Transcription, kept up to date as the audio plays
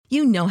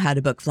You know how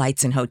to book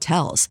flights and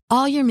hotels.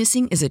 All you're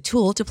missing is a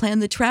tool to plan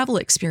the travel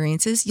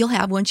experiences you'll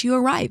have once you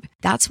arrive.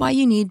 That's why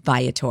you need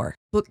Viator.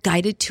 Book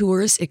guided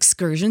tours,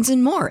 excursions,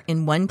 and more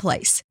in one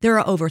place. There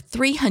are over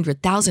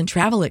 300,000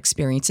 travel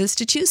experiences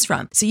to choose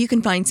from, so you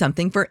can find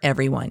something for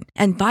everyone.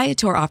 And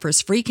Viator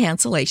offers free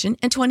cancellation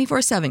and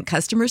 24/7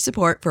 customer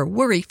support for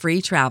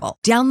worry-free travel.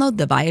 Download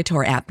the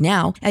Viator app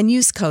now and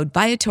use code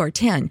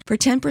Viator10 for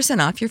 10%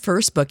 off your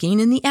first booking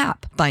in the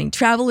app. Find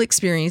travel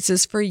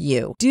experiences for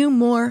you. Do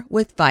more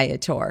with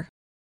Viator.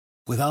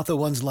 Without the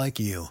ones like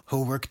you,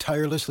 who work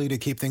tirelessly to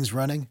keep things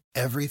running,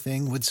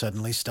 everything would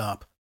suddenly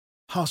stop.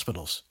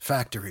 Hospitals,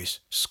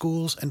 factories,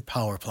 schools, and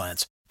power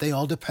plants, they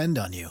all depend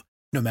on you.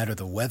 No matter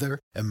the weather,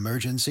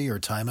 emergency, or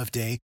time of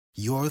day,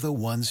 you're the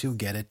ones who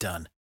get it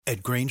done.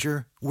 At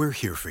Grainger, we're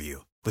here for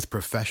you with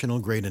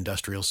professional-grade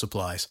industrial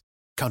supplies.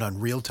 Count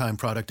on real-time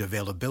product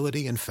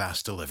availability and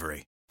fast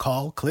delivery.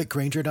 Call, click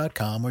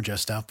Grainger.com, or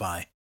just stop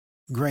by.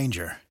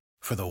 Grainger,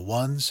 for the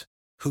ones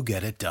who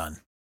get it done.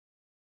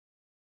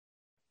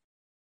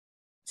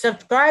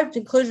 Subscribe to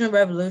Inclusion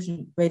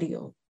Revolution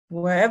Radio,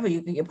 wherever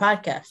you get your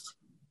podcasts.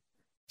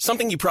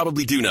 Something you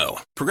probably do know.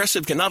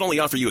 Progressive can not only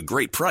offer you a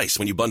great price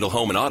when you bundle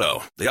home and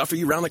auto, they offer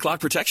you round-the-clock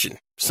protection.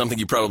 Something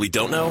you probably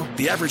don't know,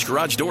 the average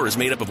garage door is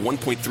made up of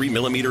 1.3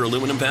 millimeter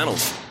aluminum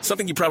panels.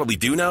 Something you probably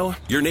do know,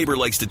 your neighbor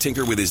likes to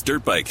tinker with his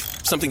dirt bike.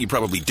 Something you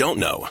probably don't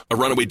know, a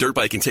runaway dirt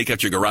bike can take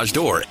out your garage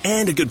door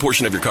and a good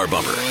portion of your car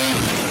bumper.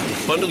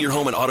 Bundle your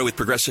home and auto with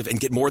Progressive and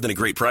get more than a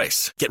great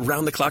price. Get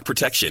round-the-clock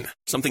protection.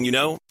 Something you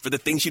know for the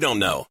things you don't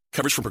know.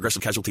 Coverage from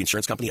Progressive Casualty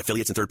Insurance Company,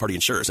 affiliates, and third-party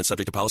insurers and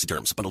subject to policy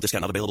terms. Bundle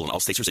discount not available in all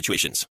states or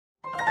situations.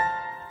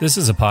 This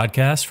is a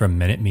podcast from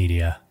Minute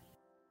Media.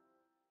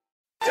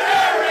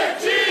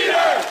 Derek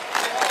Jeter!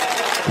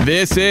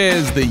 This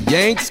is the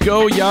Yanks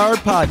Go Yard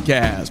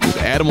podcast with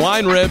Adam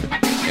Weinrib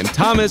and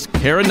Thomas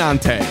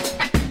Carinante.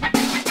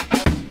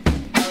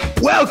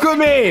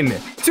 Welcome in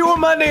to a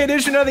Monday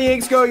edition of the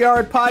Yanks Go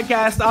Yard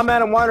podcast. I'm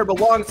Adam Weinrib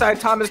alongside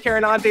Thomas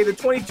Carinante. The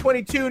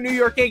 2022 New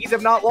York Yankees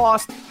have not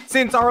lost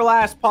since our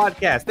last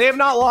podcast. They have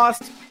not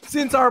lost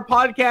since our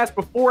podcast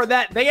before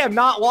that. They have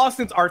not lost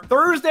since our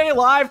Thursday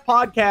live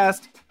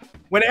podcast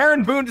when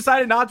Aaron Boone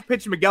decided not to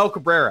pitch Miguel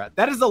Cabrera.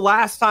 That is the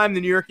last time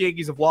the New York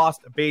Yankees have lost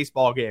a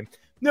baseball game.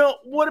 No,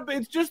 what if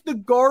it's just the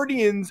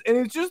Guardians and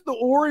it's just the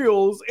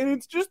Orioles and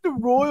it's just the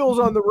Royals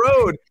on the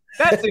road?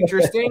 That's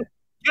interesting.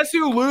 Guess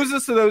who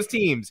loses to those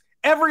teams?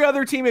 Every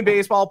other team in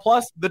baseball,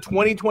 plus the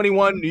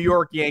 2021 New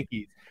York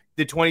Yankees.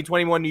 The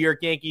 2021 New York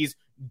Yankees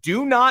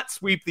do not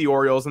sweep the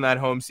Orioles in that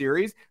home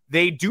series.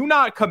 They do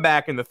not come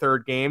back in the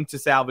third game to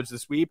salvage the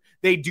sweep.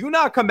 They do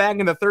not come back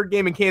in the third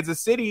game in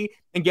Kansas City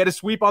and get a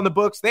sweep on the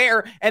books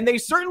there. And they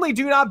certainly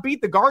do not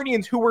beat the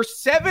Guardians, who were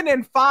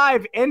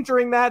 7-5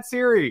 entering that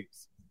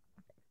series.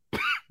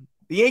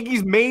 The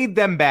Yankees made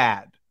them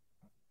bad.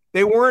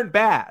 They weren't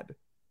bad.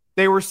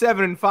 They were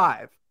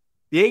 7-5.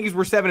 The Yankees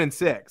were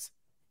 7-6.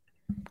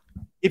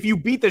 If you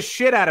beat the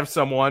shit out of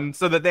someone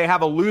so that they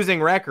have a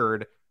losing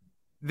record,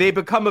 they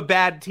become a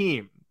bad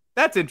team.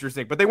 That's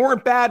interesting. But they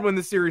weren't bad when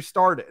the series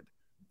started.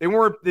 They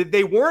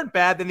weren't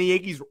bad, then the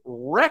Yankees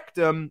wrecked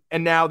them,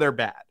 and now they're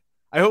bad.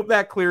 I hope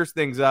that clears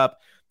things up.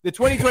 The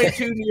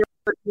 2022 New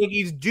York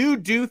Yankees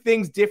do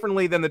things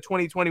differently than the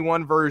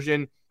 2021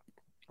 version.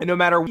 And no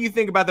matter what you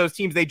think about those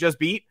teams they just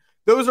beat,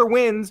 those are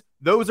wins.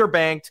 Those are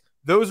banked.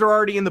 Those are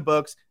already in the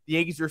books. The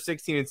Yankees are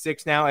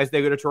 16-6 now as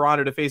they go to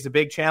Toronto to face a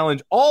big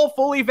challenge, all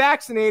fully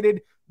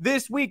vaccinated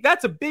this week.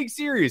 That's a big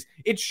series.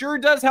 It sure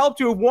does help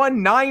to have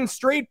won 9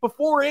 straight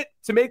before it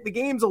to make the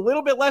games a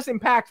little bit less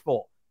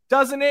impactful,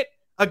 doesn't it?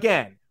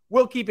 Again,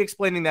 we'll keep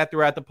explaining that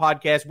throughout the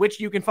podcast, which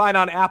you can find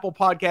on Apple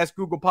Podcasts,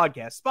 Google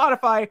Podcasts,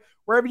 Spotify,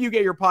 wherever you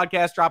get your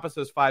podcasts. Drop us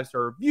those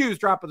 5-star reviews.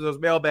 Drop us those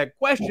mailbag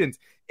questions.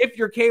 If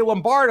you're Kay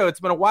Lombardo, it's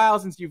been a while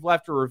since you've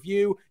left a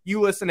review.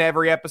 You listen to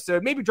every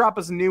episode. Maybe drop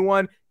us a new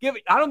one. I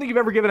don't think you've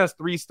ever given us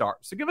 3 stars,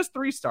 so give us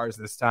 3 stars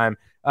this time.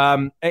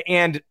 And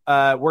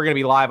we're going to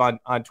be live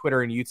on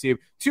Twitter and YouTube,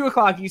 2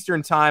 o'clock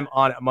Eastern time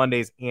on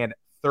Mondays and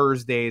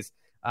Thursdays.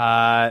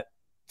 Thomas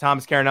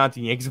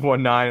Carinante, Yankees have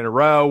won 9 in a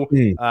row.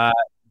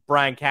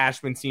 Brian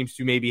Cashman seems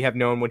to maybe have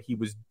known what he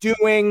was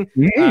doing.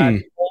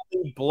 The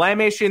only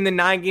blemish in the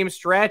 9-game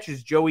stretch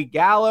is Joey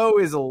Gallo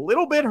is a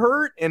little bit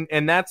hurt,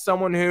 and that's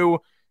someone who,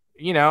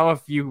 you know,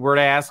 if you were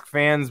to ask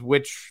fans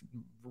which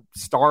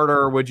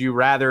starter would you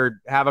rather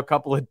have a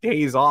couple of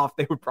days off,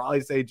 they would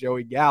probably say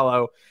Joey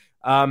Gallo.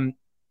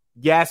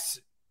 Yes,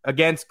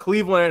 against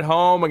Cleveland at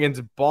home,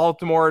 against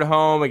Baltimore at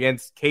home,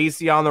 against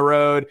Casey on the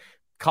road,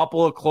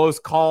 couple of close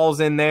calls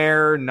in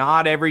there.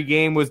 Not every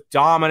game was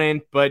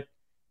dominant, but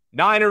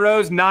 9 in a row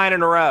is 9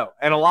 in a row.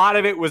 And a lot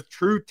of it was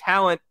true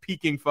talent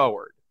peeking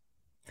forward.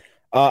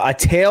 A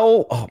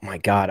tale. Oh my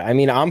God. I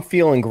mean, I'm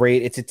feeling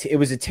great. It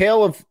was a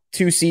tale of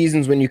 2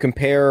 seasons when you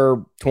compare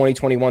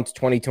 2021 to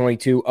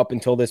 2022 up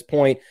until this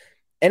point.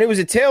 And it was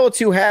a tale of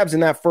 2 halves in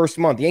that first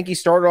month. The Yankees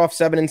started off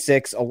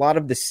 7-6. A lot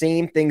of the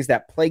same things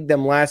that plagued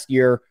them last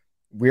year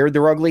reared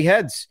their ugly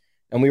heads.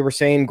 And we were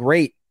saying,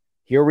 great,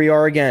 here we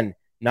are again.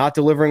 not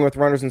delivering with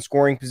runners in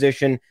scoring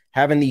position,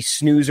 having these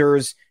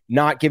snoozers,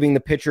 not giving the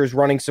pitchers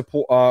running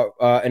support,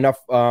 enough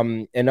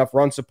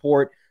run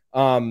support.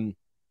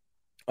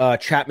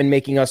 Chapman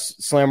making us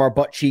slam our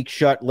butt cheeks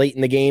shut late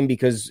in the game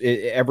because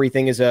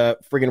everything is a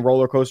friggin'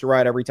 roller coaster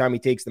ride every time he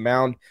takes the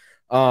mound.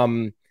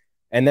 And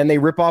then they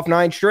rip off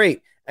 9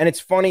 straight. And it's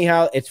funny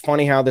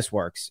how this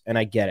works. And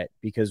I get it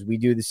because we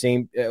do the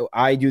same.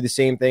 I do the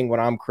same thing when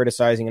I'm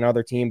criticizing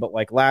another team. But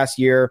like last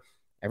year,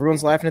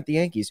 everyone's laughing at the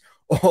Yankees.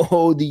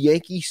 Oh, the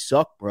Yankees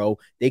suck, bro.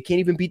 They can't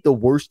even beat the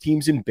worst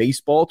teams in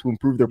baseball to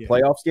improve their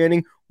playoff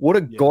standing. What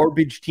a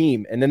garbage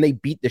team. And then they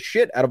beat the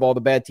shit out of all the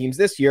bad teams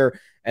this year.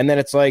 And then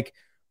it's like,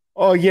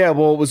 oh, yeah,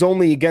 well, it was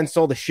only against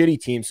all the shitty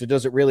teams, so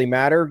does it really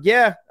matter?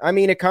 Yeah, I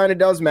mean, it kind of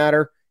does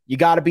matter. You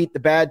got to beat the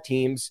bad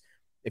teams.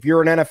 If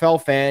you're an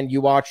NFL fan,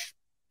 you watch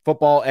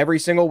football every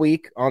single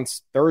week on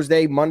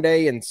Thursday,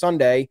 Monday, and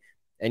Sunday.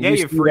 And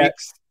you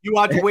freaks. You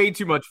watch way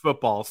too much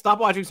football. Stop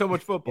watching so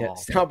much football. Yeah,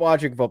 stop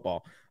watching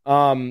football.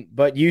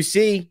 But you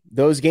see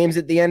those games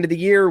at the end of the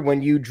year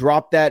when you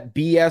drop that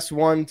BS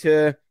one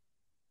to,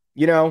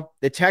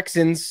 the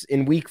Texans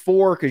in week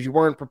 4 because you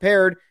weren't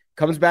prepared,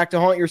 comes back to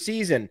haunt your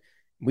season.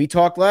 We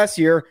talked last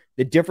year,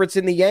 the difference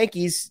in the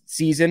Yankees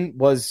season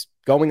was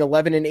going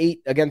 11-8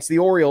 against the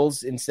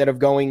Orioles instead of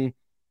going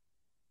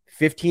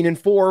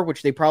 15-4,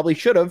 which they probably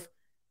should have.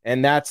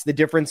 And that's the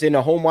difference in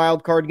a home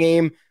wild card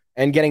game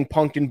and getting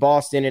punked in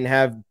Boston and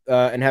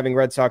having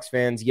Red Sox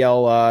fans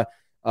yell,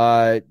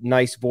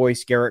 nice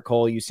voice, Garrett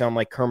Cole. You sound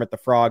like Kermit the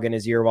Frog in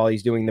his ear while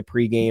he's doing the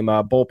pregame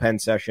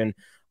bullpen session.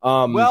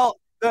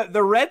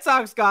 The Red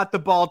Sox got the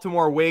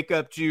Baltimore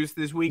wake-up juice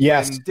this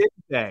weekend, didn't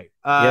they?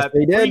 Yes,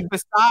 they did.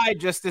 Beside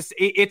just this,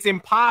 it's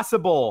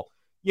impossible.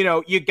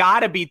 You got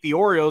to beat the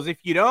Orioles. If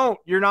you don't,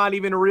 you're not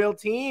even a real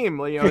team.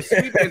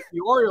 Sweep against the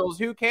Orioles,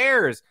 who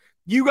cares?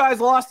 You guys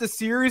lost a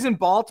series in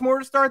Baltimore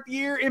to start the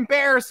year.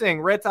 Embarrassing.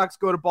 Red Sox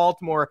go to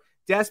Baltimore,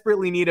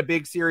 desperately need a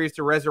big series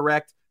to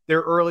resurrect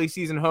their early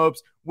season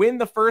hopes. Win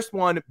the first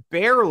one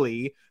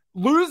barely.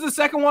 Lose the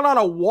second one on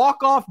a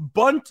walk-off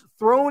bunt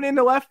thrown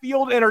into left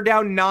field and are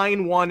down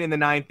 9-1 in the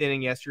 9th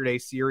inning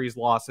yesterday's series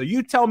loss. So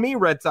you tell me,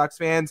 Red Sox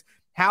fans,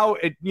 how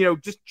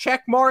just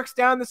check marks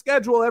down the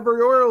schedule.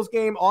 Every Orioles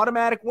game,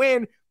 automatic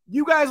win.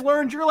 You guys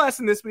learned your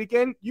lesson this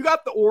weekend. You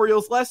got the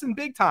Orioles lesson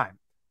big time.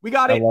 We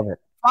got it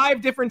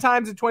 5 different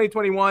times in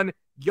 2021.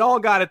 Y'all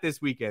got it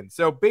this weekend.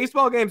 So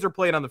baseball games are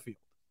played on the field.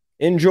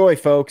 Enjoy,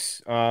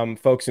 folks.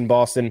 Folks in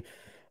Boston.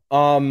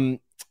 I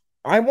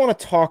want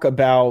to talk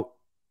about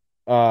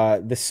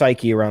the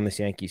psyche around this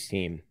Yankees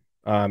team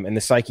and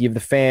the psyche of the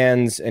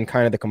fans and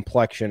kind of the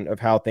complexion of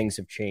how things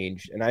have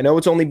changed. And I know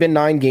it's only been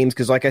 9 games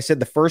because, like I said,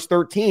 the first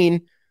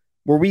 13,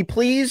 were we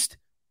pleased?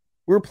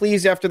 We were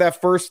pleased after the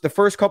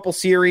first couple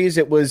series.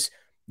 It was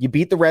you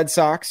beat the Red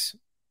Sox.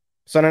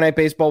 Sunday Night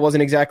Baseball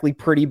wasn't exactly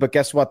pretty, but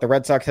guess what? The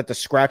Red Sox had to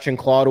scratch and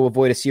claw to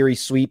avoid a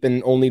series sweep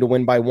and only to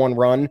win by 1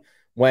 run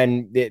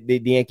when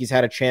the Yankees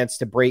had a chance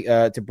to break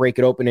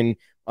it open in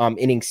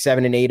innings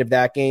 7 and 8 of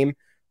that game.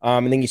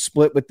 And then you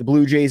split with the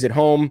Blue Jays at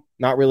home.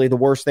 Not really the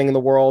worst thing in the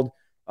world.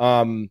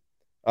 And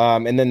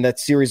then that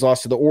series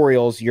loss to the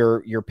Orioles,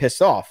 you're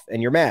pissed off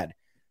and you're mad.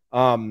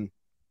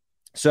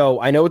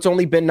 So I know it's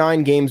only been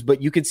 9 games,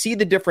 but you could see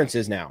the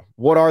differences now.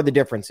 What are the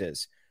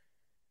differences?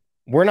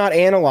 We're not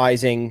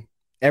analyzing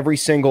every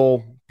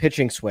single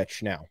pitching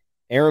switch now.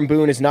 Aaron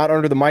Boone is not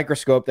under the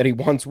microscope that he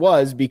once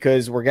was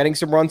because we're getting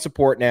some run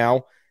support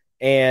now,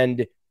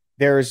 and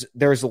there's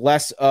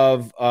less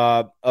of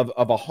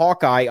a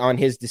Hawkeye on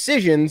his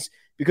decisions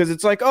because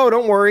it's like, oh,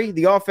 don't worry,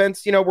 the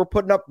offense, we're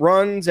putting up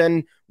runs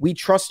and we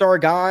trust our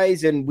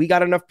guys and we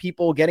got enough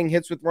people getting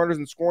hits with runners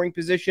in scoring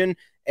position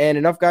and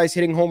enough guys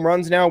hitting home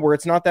runs now where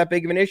it's not that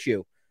big of an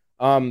issue.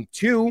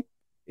 2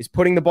 is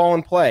putting the ball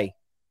in play.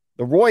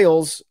 The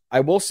Royals,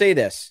 I will say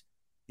this,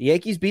 the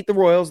Yankees beat the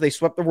Royals, they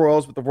swept the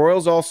Royals, but the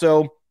Royals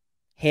also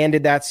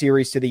handed that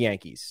series to the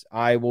Yankees.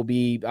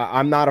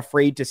 I'm not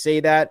afraid to say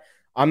that.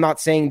 I'm not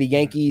saying the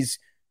Yankees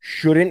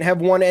shouldn't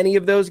have won any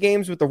of those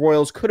games, but the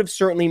Royals could have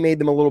certainly made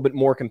them a little bit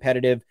more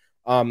competitive,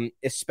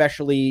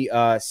 especially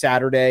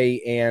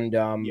Saturday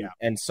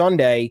and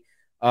Sunday,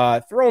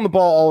 throwing the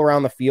ball all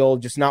around the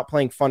field, just not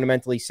playing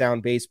fundamentally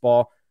sound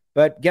baseball.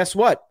 But guess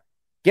what?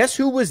 Guess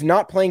who was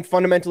not playing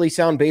fundamentally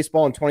sound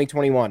baseball in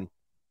 2021?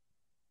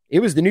 It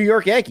was the New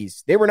York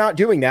Yankees. They were not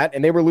doing that,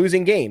 and they were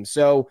losing games.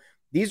 So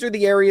these are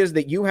the areas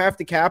that you have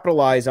to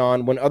capitalize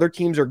on when other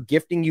teams are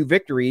gifting you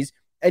victories,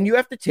 and you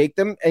have to take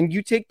them, and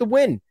you take the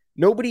win.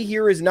 Nobody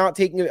here is not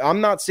taking it. I'm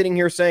not sitting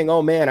here saying,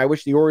 oh, man, I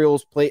wish the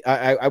Orioles play.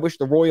 I wish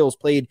the Royals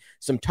played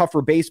some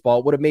tougher baseball.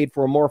 It would have made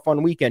for a more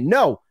fun weekend.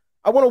 No,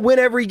 I want to win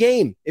every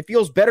game. It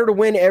feels better to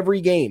win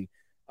every game.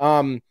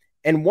 And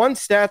one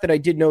stat that I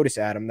did notice,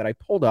 Adam, that I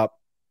pulled up.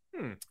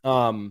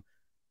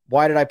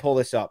 Why did I pull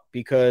this up?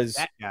 Because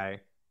that guy.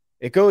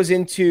 It goes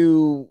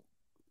into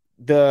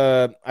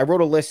I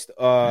wrote a list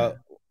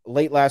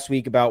late last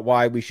week about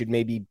why we should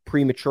maybe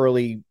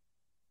prematurely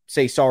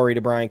say sorry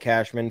to Brian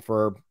Cashman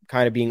for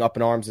kind of being up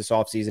in arms this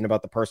offseason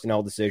about the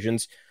personnel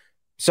decisions,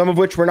 some of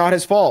which were not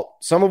his fault.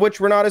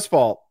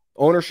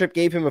 Ownership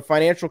gave him a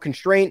financial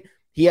constraint.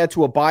 He had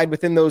to abide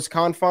within those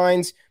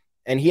confines,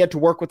 and he had to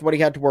work with what he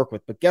had to work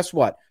with. But guess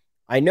what?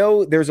 I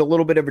know there's a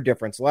little bit of a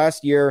difference.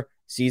 Last year,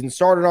 season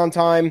started on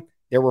time.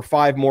 There were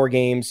 5 more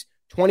games,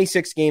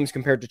 26 games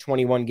compared to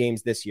 21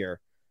 games this year.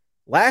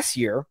 Last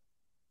year,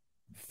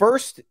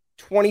 first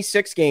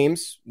 26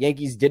 games,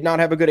 Yankees did not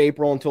have a good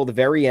April until the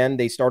very end.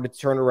 They started to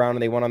turn around,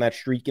 and they went on that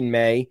streak in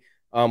May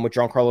with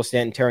Giancarlo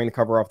Stanton tearing the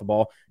cover off the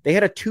ball. They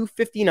had a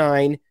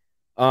 .259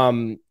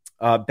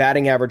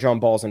 batting average on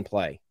balls in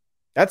play.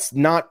 That's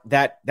not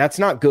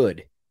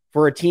good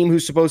for a team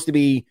who's supposed to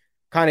be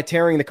kind of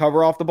tearing the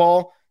cover off the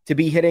ball, to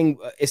be hitting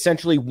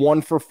essentially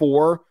 1 for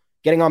 4,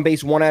 getting on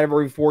base 1 out of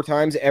every 4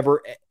 times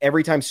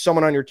every time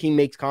someone on your team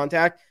makes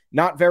contact.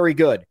 Not very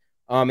good.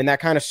 And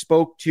that kind of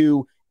spoke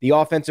to the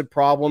offensive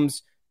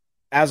problems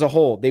as a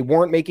whole. They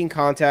weren't making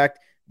contact.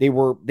 They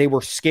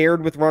were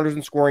scared with runners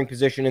in scoring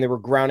position, and they were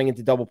grounding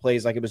into double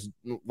plays like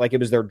it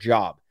was their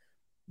job.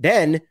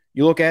 Then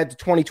you look ahead to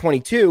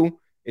 2022.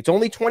 It's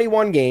only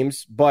 21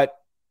 games, but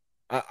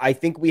I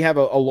think we have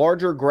a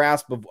larger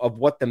grasp of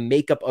what the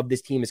makeup of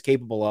this team is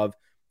capable of.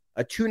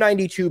 A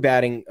 .292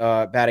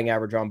 batting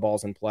average on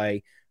balls in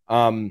play,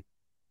 and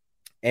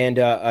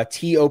a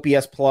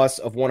TOPS plus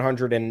of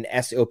 100 and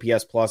an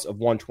SOPS plus of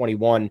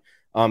 121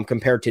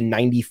 compared to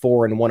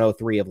 94 and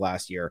 103 of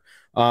last year.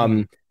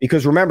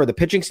 Because remember, the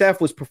pitching staff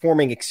was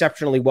performing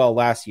exceptionally well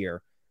last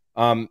year,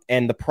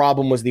 and the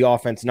problem was the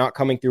offense not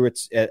coming through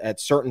at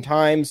certain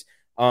times,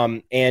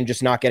 and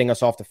just not getting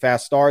us off to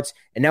fast starts.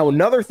 And now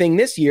another thing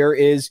this year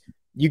is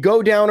you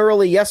go down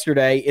early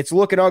yesterday, it's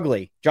looking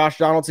ugly. Josh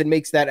Donaldson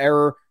makes that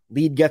error.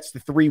 Lead gets the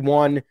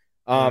 3-1.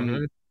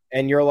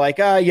 And you're like,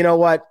 you know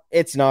what?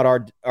 It's not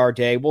our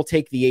day. We'll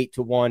take the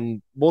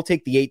 8-1. We'll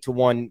take the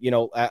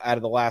 8-1, out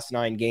of the last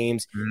 9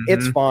 games.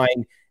 It's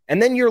fine.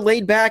 And then you're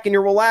laid back and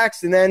you're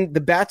relaxed. And then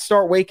the bats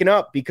start waking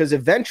up, because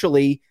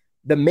eventually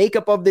the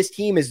makeup of this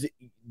team is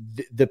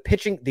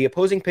the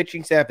opposing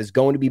pitching staff is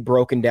going to be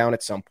broken down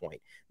at some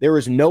point. There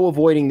is no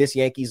avoiding this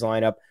Yankees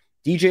lineup.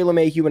 DJ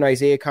LeMahieu and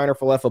Isaiah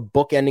Kiner-Falefa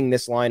bookending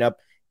this lineup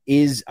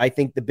is, I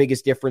think, the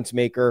biggest difference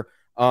maker.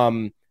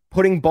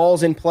 Putting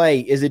balls in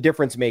play is a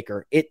difference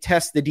maker. It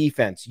tests the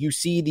defense. You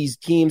see these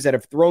teams that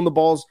have thrown the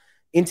balls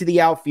into the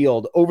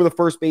outfield over the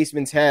first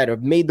baseman's head,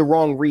 have made the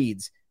wrong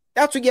reads.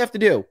 That's what you have to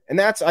do. And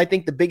that's, I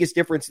think, the biggest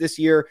difference this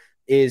year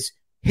is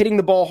hitting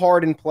the ball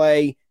hard in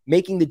play,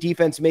 making the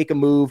defense make a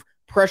move,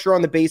 pressure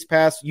on the base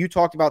pass. You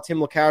talked about Tim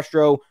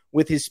LeCastro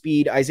with his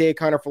speed, Isaiah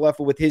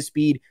Kiner-Falefa with his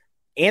speed,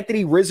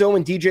 Anthony Rizzo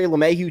and DJ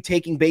LeMahieu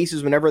taking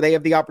bases whenever they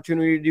have the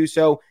opportunity to do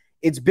so.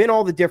 It's been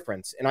all the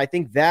difference, and I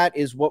think that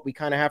is what we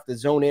kind of have to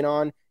zone in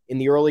on in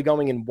the early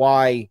going, and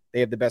why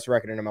they have the best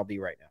record in MLB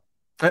right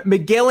now.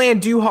 Miguel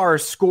Andujar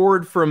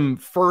scored from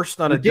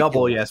first on a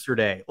double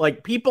yesterday.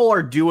 Like, people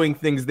are doing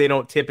things they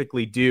don't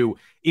typically do,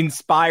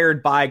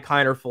 inspired by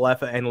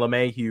Kiner-Falefa and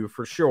LeMahieu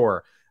for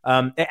sure.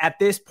 At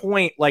this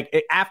point, like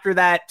after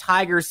that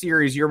Tiger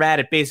series, you're mad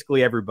at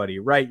basically everybody,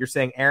 right? You're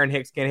saying Aaron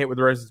Hicks can't hit with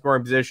the rest of the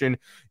scoring position.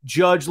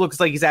 Judge looks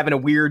like he's having a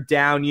weird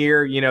down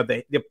year.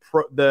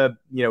 The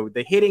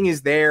hitting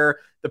is there,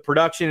 the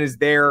production is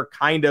there,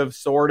 kind of,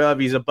 sort of.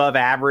 He's above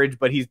average,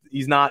 but he's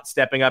not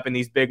stepping up in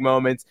these big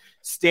moments.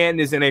 Stanton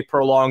is in a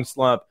prolonged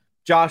slump.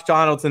 Josh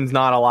Donaldson's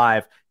not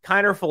alive.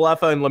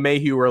 Kiner-Falefa and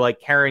LeMahieu are like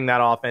carrying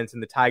that offense in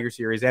the Tiger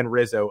series, and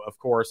Rizzo, of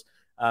course.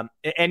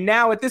 And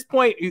now at this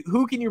point,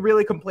 who can you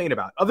really complain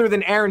about other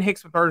than Aaron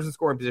Hicks with runners in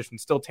scoring position?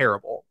 Still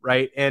terrible,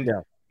 right? And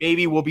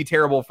maybe will be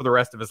terrible for the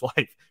rest of his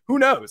life. Who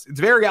knows? It's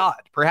very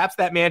odd. Perhaps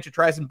that man should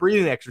try some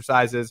breathing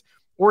exercises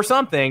or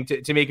something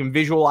to make him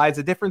visualize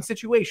a different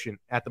situation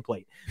at the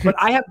plate. But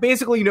I have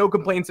basically no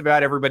complaints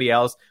about everybody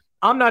else.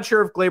 I'm not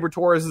sure if Gleyber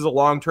Torres is a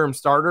long-term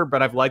starter,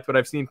 but I've liked what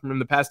I've seen from him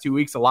the past 2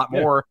 weeks a lot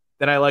more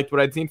than I liked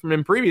what I'd seen from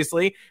him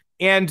previously.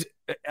 And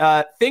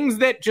things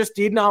that just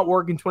did not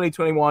work in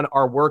 2021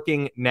 are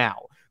working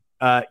now.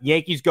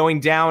 Yankees going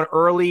down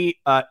early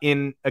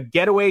in a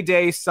getaway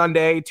day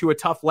Sunday to a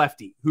tough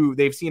lefty who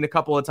they've seen a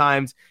couple of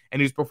times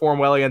and who's performed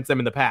well against them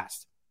in the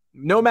past.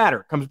 No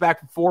matter, comes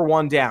back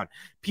 4-1 down.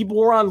 People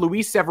were on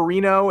Luis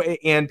Severino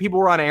and people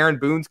were on Aaron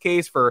Boone's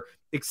case for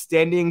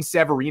extending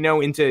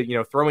Severino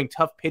into, throwing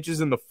tough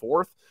pitches in the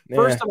fourth.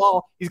 First of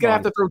all, he's going to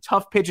have to throw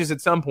tough pitches at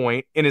some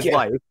point in his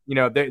life.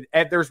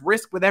 There's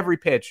risk with every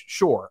pitch.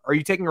 Sure. Are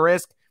you taking a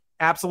risk?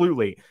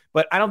 Absolutely.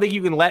 But I don't think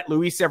you can let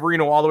Luis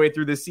Severino all the way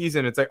through this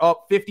season. It's like,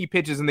 50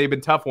 pitches and they've been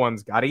tough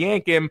ones. Got to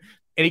yank him.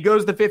 And he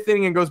goes the fifth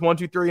inning and goes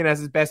 1-2-3 and has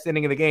his best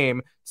inning of the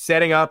game,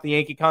 setting up the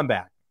Yankee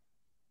comeback.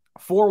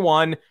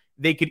 4-1.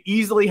 They could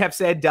easily have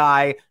said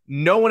die.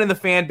 No one in the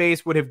fan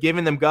base would have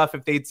given them guff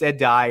if they'd said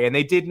die, and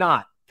they did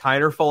not.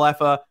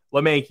 Kiner-Falefa,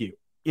 LeMahieu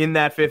in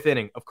that fifth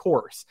inning, of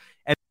course.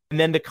 And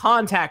then the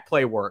contact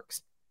play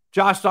works.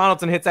 Josh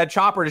Donaldson hits that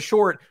chopper to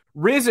short.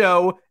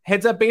 Rizzo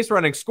heads up base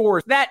running,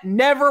 scores. That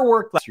never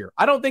worked last year.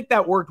 I don't think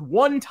that worked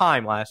one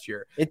time last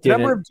year. It didn't. The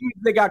number of dudes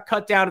that got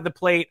cut down at the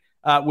plate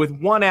with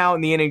 1 out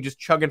in the inning just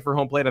chugging for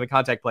home plate on the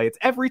contact play. It's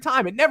every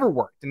time. It never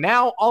worked. And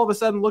now, all of a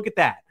sudden, look at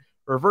that.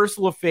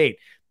 Reversal of fate.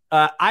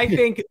 I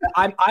think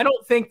I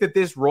don't think that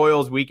this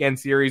Royals weekend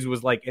series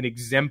was like an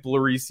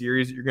exemplary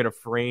series that you're going to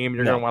frame.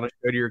 You're going to want to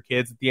show to your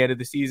kids at the end of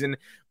the season.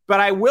 But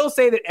I will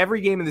say that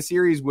every game in the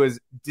series was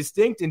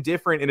distinct and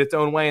different in its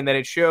own way, and that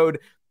it showed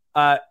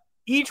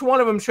each one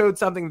of them showed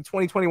something the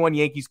 2021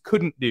 Yankees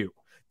couldn't do.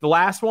 The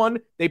last one,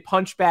 they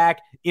punched back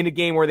in a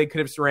game where they could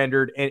have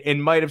surrendered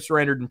and might have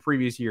surrendered in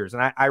previous years.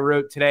 And I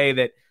wrote today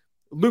that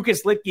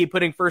Lucas Litke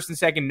putting first and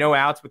second no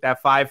outs with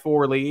that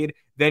 5-4 lead.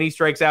 Then he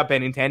strikes out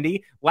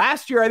Benintendi.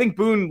 Last year, I think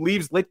Boone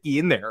leaves Litke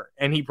in there,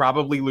 and he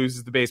probably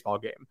loses the baseball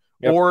game.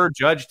 Yep. Or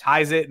Judge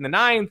ties it in the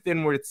 9th,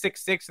 and we're at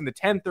 6-6 in the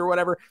 10th or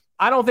whatever.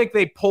 I don't think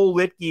they pull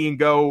Litke and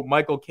go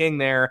Michael King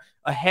there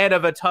ahead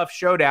of a tough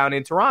showdown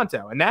in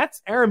Toronto. And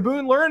that's Aaron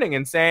Boone learning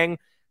and saying,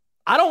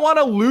 I don't want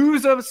to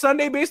lose a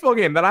Sunday baseball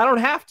game that I don't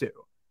have to.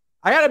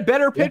 I got a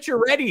better pitcher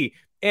ready.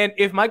 And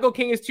if Michael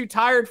King is too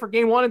tired for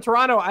game 1 in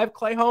Toronto, I have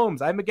Clay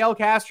Holmes. I have Miguel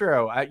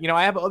Castro. I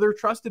have other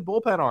trusted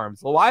bullpen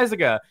arms.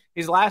 Loaizaga,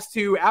 his last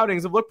 2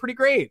 outings have looked pretty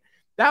great.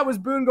 That was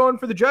Boone going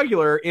for the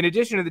jugular in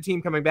addition to the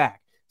team coming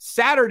back.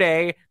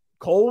 Saturday,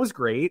 Cole was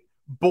great.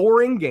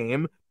 Boring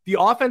game. The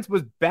offense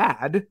was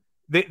bad.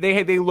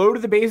 They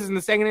loaded the bases in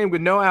the second inning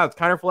with no outs.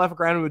 Kiner Falefa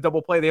grounded with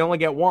double play. They only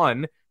get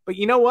 1. But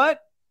you know what?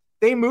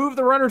 They moved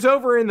the runners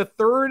over in the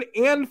 3rd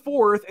and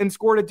 4th and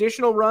scored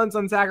additional runs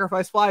on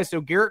sacrifice flies. So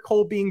Garrett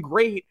Cole being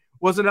great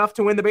was enough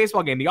to win the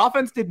baseball game. The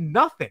offense did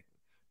nothing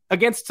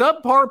against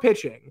subpar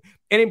pitching.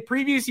 And in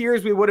previous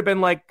years, we would have been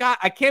like, God,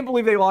 I can't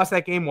believe they lost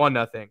that game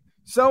 1-0.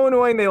 So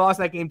annoying they lost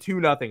that game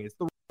 2-0. It's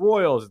the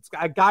Royals. It's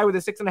a guy with a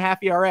 6.5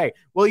 ERA.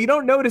 Well, you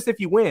don't notice if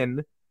you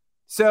win.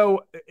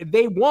 So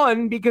they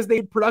won because they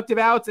had productive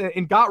outs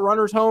and got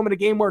runners home in a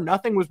game where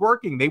nothing was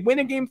working. They win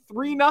a game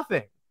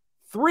 3-0.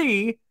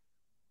 3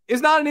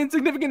 is not an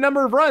insignificant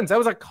number of runs. That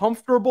was a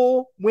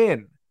comfortable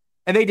win.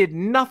 And they did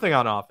nothing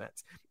on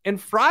offense.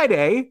 And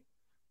Friday,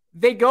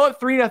 they go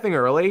up 3-0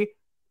 early.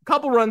 A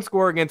couple runs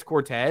score against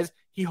Cortez.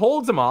 He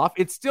holds them off.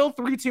 It's still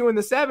 3-2 in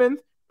the 7th.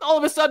 All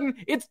of a sudden,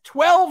 it's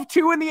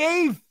 12-2 in the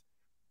 8th.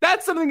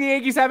 That's something the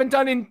Yankees haven't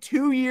done in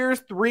 2 years,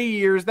 3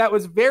 years. That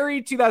was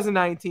very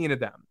 2019 of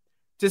them.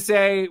 To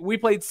say, we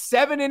played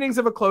 7 innings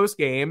of a close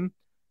game.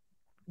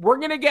 We're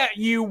going to get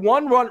you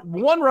one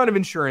run of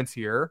insurance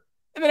here.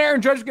 And then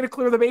Aaron Judge is going to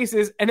clear the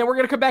bases, and then we're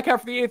going to come back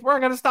after the 8th. We're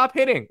going to stop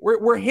hitting.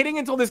 We're hitting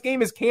until this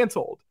game is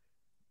canceled.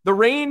 The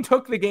rain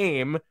took the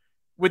game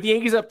with the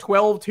Yankees up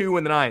 12-2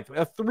 in the 9th.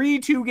 A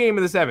 3-2 game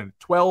in the 7th,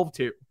 12-2.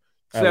 So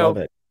I love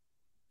it.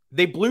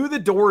 They blew the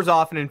doors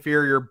off an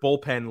inferior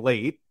bullpen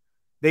late.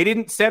 They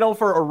didn't settle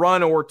for a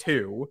run or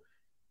 2.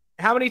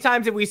 How many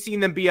times have we seen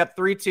them be up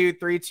 3-2,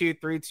 3-2,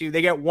 3-2?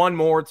 They get one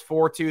more, it's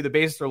 4-2. The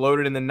bases are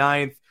loaded in the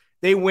 9th.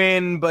 They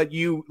win, but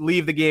you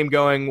leave the game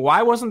going,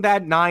 why wasn't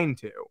that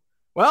 9-2?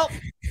 Well,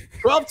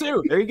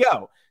 12-2. There you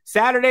go.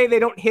 Saturday, they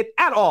don't hit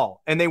at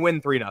all, and they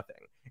win 3-0.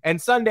 And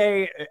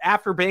Sunday,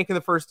 after banking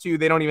the first 2,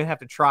 they don't even have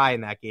to try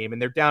in that game,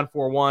 and they're down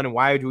 4-1, and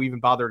why would you even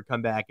bother to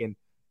come back? And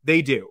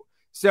they do.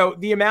 So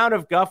the amount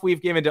of guff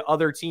we've given to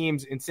other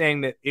teams in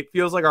saying that it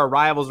feels like our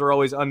rivals are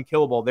always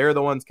unkillable. They're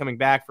the ones coming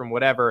back from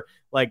whatever,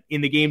 like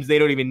in the games they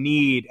don't even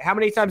need. How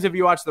many times have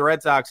you watched the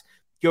Red Sox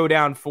go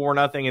down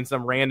 4-0 in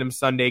some random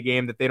Sunday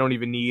game that they don't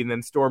even need and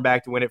then storm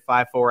back to win it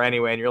 5-4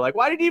 anyway? And you're like,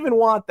 why did you even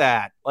want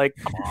that? Like,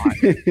 come on.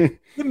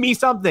 Give me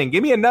something.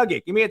 Give me a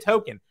nugget. Give me a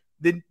token.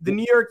 The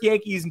New York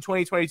Yankees in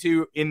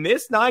 2022 in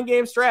this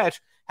 9-game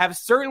stretch have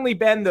certainly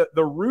been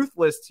the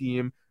ruthless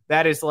team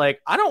that is like,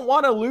 I don't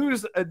want to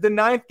lose the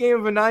 9th game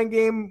of a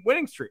 9-game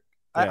winning streak.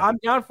 Yeah. I'm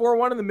down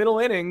 4-1 in the middle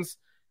innings.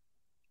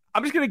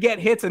 I'm just going to get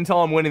hits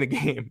until I'm winning the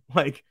game.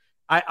 Like,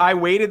 I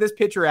waited this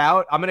pitcher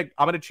out. I'm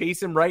gonna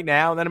chase him right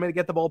now, and then I'm gonna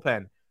get the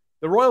bullpen.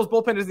 The Royals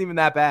bullpen isn't even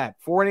that bad.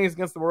 4 innings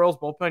against the Royals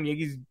bullpen.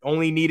 Yankees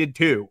only needed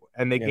 2,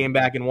 and they came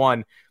back and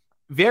won.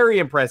 Very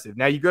impressive.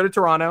 Now you go to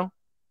Toronto.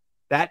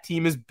 That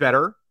team is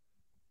better,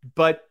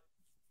 but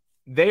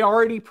they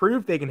already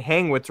proved they can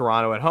hang with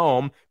Toronto at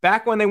home.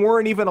 Back when they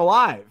weren't even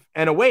alive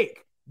and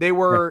awake, they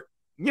were,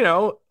 they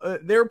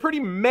were a pretty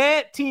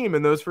meh team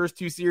in those first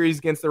 2 series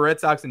against the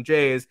Red Sox and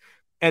Jays.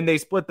 And they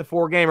split the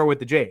 4-gamer with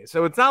the Jays.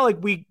 So it's not like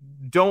we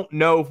don't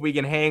know if we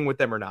can hang with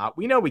them or not.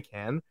 We know we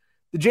can.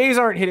 The Jays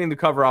aren't hitting the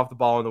cover off the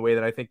ball in the way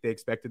that I think they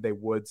expected they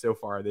would so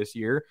far this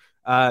year.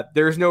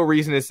 There's no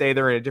reason to say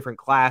they're in a different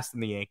class than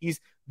the Yankees.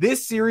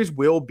 This series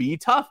will be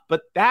tough,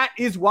 but that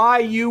is why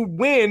you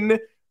win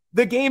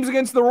the games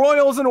against the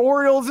Royals and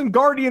Orioles and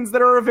Guardians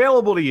that are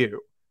available to you.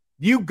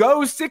 You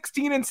go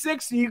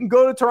 16-6, and you can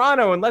go to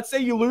Toronto, and let's say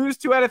you lose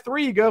 2 out of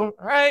 3. You go,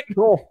 all right,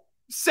 cool.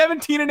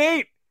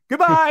 17-8.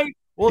 Goodbye.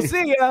 We'll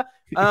see ya.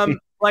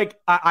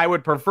 I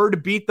would prefer to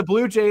beat the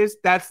Blue Jays.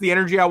 That's the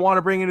energy I want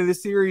to bring into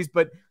this series.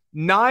 But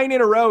 9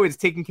 in a row is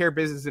taking care of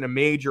business in a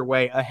major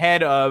way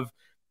ahead of,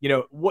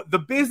 what the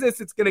business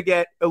that's going to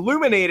get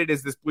illuminated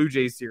is this Blue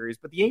Jays series.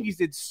 But the Yankees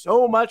did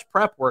so much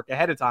prep work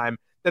ahead of time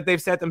that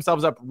they've set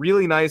themselves up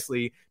really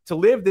nicely to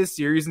live this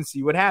series and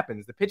see what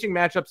happens. The pitching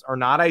matchups are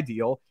not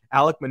ideal.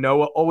 Alek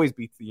Manoah always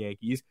beats the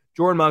Yankees.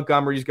 Jordan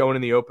Montgomery's going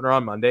in the opener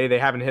on Monday. They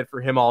haven't hit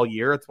for him all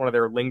year. It's one of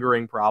their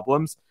lingering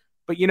problems.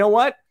 But you know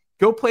what?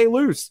 Go play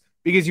loose.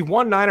 because you've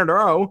won 9 in a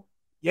row.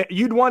 Yeah,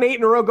 you'd won 8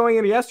 in a row going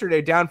into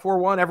yesterday, down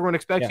 4-1. Everyone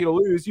expects you to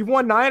lose. You've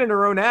won 9 in a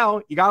row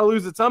now. You got to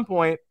lose at some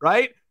point,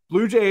 right?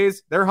 Blue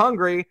Jays, they're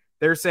hungry.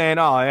 They're saying,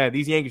 oh, yeah,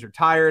 these Yankees are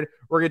tired.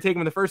 We're going to take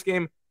them in the first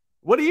game.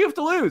 What do you have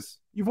to lose?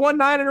 You've won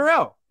 9 in a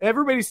row.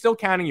 Everybody's still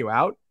counting you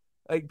out.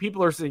 Like,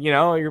 people are saying,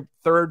 you're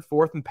 3rd,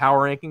 4th in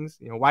power rankings.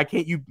 Why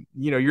can't you,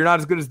 you're not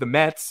as good as the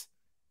Mets.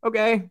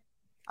 Okay.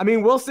 I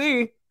mean, we'll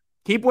see.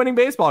 Keep winning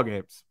baseball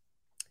games.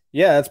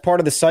 Yeah, that's part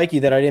of the psyche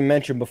that I didn't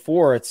mention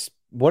before. It's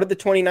what did the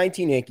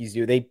 2019 Yankees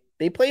do?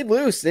 They played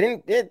loose. They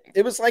didn't.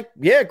 It was like,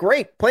 yeah,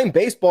 great, playing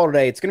baseball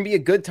today. It's going to be a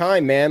good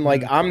time, man.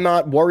 Like, I'm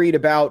not worried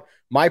about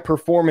my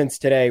performance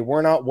today.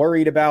 We're not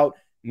worried about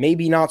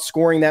maybe not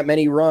scoring that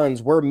many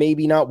runs. We're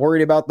maybe not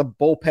worried about the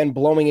bullpen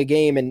blowing a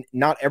game, and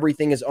not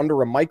everything is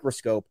under a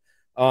microscope.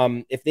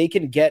 If they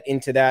can get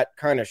into that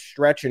kind of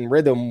stretch and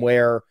rhythm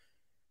where,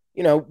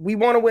 we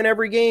want to win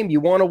every game. You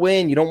want to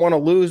win. You don't want to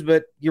lose,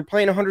 but you're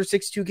playing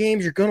 162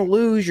 games. You're going to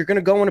lose. You're going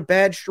to go into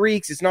bad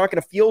streaks. It's not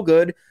going to feel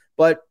good.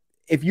 But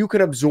if you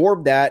can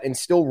absorb that and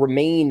still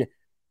remain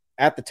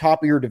at the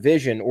top of your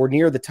division or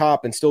near the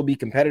top and still be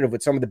competitive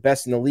with some of the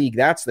best in the league,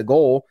 that's the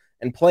goal.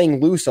 And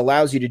playing loose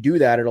allows you to do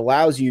that. It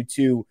allows you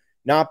to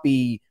not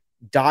be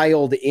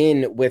dialed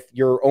in with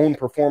your own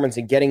performance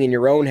and getting in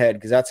your own head,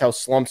 because that's how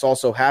slumps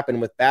also happen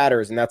with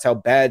batters, and that's how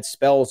bad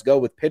spells go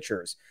with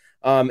pitchers.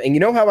 And you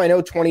know how I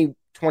know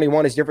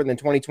 2021 is different than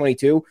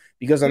 2022?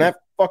 Because on that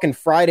fucking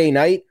Friday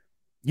night,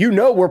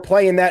 we're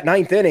playing that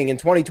 9th inning in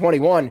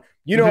 2021.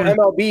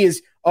 MLB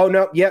is,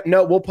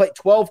 we'll play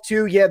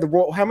 12-2. Yeah,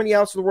 how many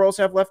outs do the Royals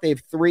have left? They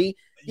have 3.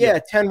 Yeah,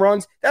 10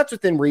 runs. That's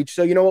within reach.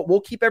 So you know what? We'll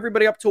keep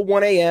everybody up till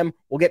 1 a.m.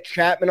 We'll get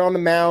Chapman on the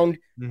mound,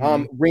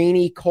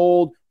 rainy,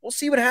 cold. We'll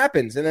see what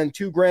happens. And then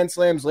 2 grand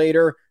slams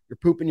later, you're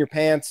pooping your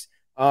pants.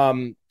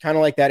 Kind of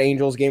like that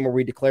Angels game where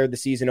we declared the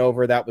season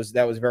over. That was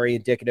very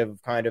indicative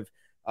of kind of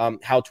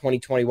how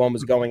 2021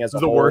 was going as a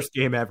whole. The worst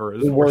game ever. It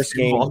was the worst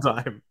game of all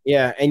time.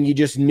 Yeah, and you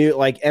just knew,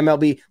 like,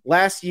 MLB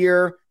last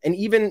year, and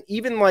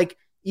even like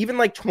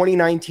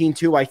 2019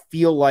 too, I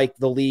feel like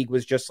the league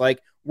was just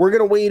like, we're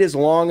going to wait as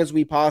long as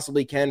we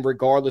possibly can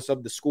regardless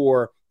of the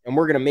score, and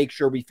we're going to make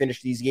sure we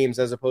finish these games,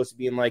 as opposed to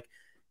being like,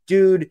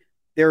 dude,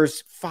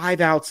 there's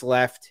 5 outs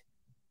left.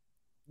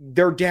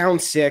 They're down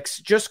 6.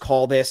 Just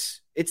call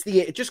this. It's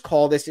the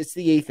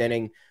 8th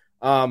inning.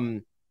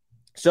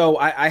 So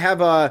I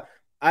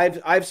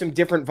have some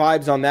different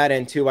vibes on that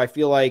end too. I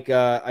feel like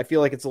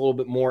it's a little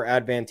bit more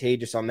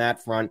advantageous on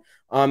that front.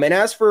 And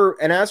as for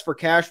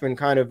Cashman,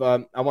 kind of,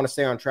 I want to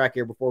stay on track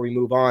here before we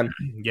move on.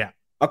 Yeah.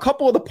 A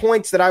couple of the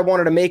points that I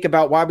wanted to make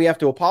about why we have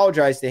to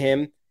apologize to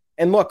him.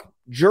 And look,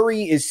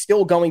 jury is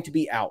still going to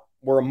be out.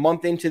 We're a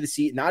month into the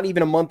season, not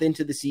even a month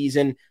into the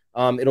season.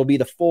 It'll be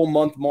the full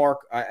month mark,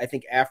 I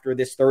think, after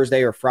this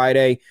Thursday or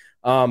Friday.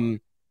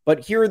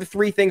 But here are the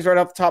 3 things right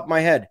off the top of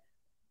my head.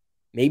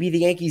 Maybe the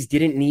Yankees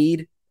didn't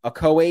need a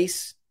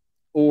co-ace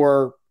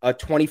or a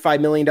 $25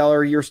 million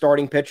a year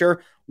starting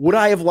pitcher. Would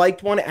I have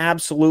liked one?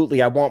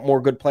 Absolutely. I want more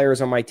good players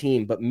on my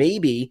team. But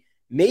maybe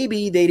they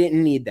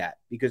didn't need that,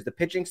 because the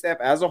pitching staff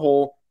as a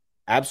whole,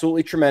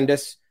 absolutely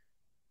tremendous.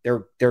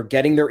 They're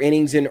getting their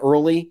innings in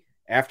early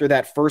after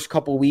that first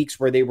couple weeks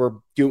where they were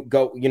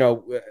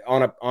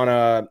on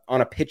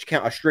a pitch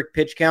count, a strict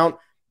pitch count.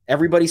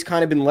 Everybody's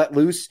kind of been let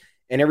loose,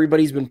 and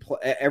everybody's been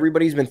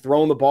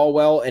throwing the ball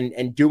well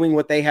and doing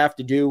what they have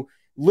to do.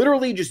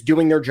 Literally just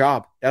doing their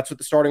job. That's what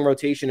the starting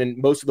rotation and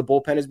most of the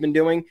bullpen has been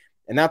doing.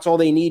 And that's all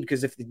they need,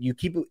 because if you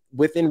keep it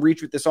within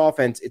reach with this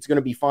offense, it's going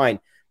to be fine.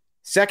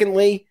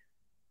 Secondly,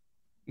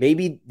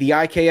 maybe the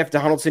IKF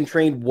Donaldson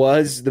trade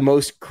was the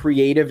most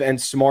creative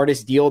and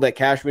smartest deal that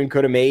Cashman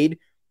could have made.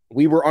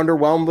 We were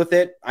underwhelmed with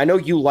it. I know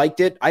you liked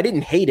it. I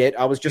didn't hate it.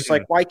 I was just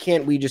like, why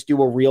can't we just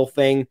do a real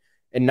thing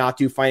and not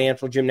do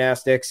financial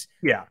gymnastics?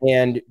 Yeah.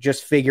 And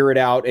just figure it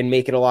out and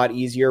make it a lot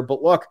easier.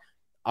 But look,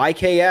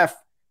 IKF,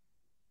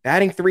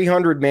 batting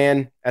 300,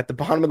 man, at the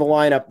bottom of the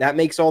lineup, that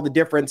makes all the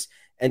difference.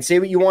 And say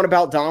what you want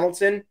about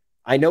Donaldson.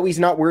 I know he's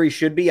not where he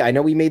should be. I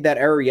know he made that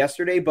error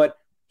yesterday, but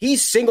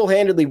he's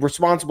single-handedly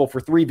responsible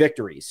for 3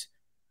 victories.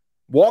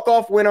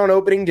 Walk-off win on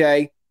opening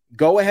day,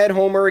 go-ahead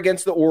homer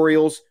against the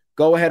Orioles,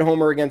 go-ahead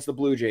homer against the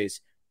Blue Jays.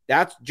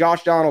 That's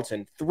Josh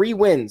Donaldson. 3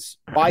 wins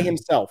by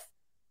himself.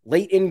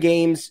 Late in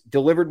games,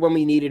 delivered when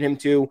we needed him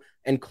to,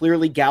 and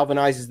clearly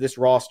galvanizes this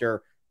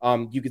roster.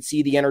 You could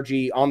see the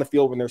energy on the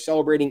field when they're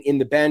celebrating, in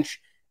the bench.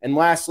 And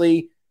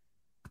lastly,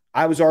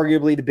 I was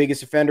arguably the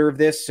biggest offender of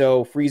this,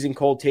 so freezing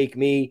cold take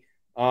me.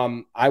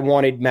 I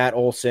wanted Matt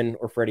Olson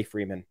or Freddie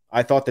Freeman.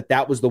 I thought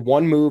that was the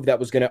one move that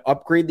was going to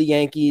upgrade the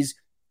Yankees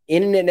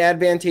in an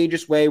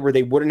advantageous way where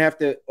they wouldn't have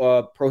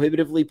to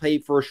prohibitively pay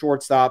for a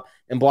shortstop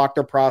and block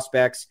their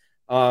prospects.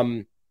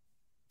 And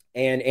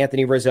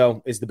Anthony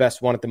Rizzo is the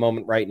best one at the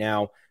moment right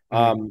now.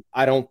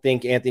 I don't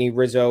think Anthony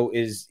Rizzo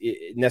is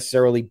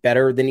necessarily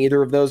better than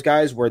either of those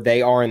guys where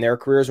they are in their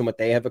careers and what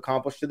they have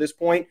accomplished to this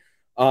point.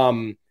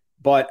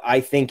 But I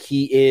think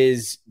he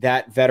is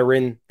that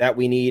veteran that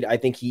we need. I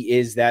think he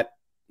is that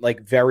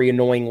like very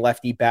annoying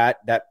lefty bat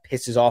that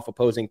pisses off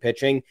opposing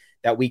pitching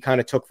that we kind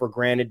of took for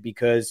granted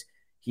because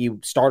He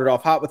started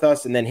off hot with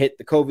us and then hit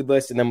the COVID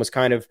list and then was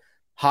kind of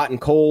hot and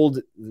cold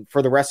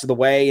for the rest of the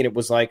way. And it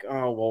was like,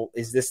 oh, well,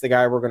 is this the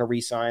guy we're going to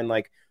re-sign?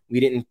 Like, we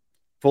didn't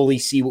fully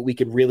see what we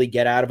could really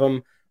get out of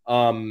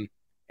him.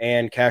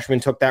 And Cashman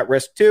took that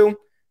risk too,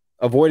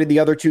 avoided the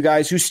other two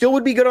guys who still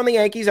would be good on the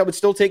Yankees. I would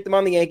still take them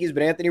on the Yankees,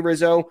 but Anthony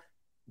Rizzo,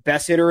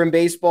 best hitter in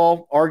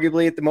baseball,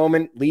 arguably at the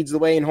moment, leads the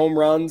way in home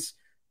runs.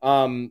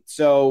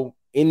 So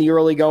in the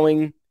early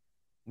going,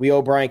 we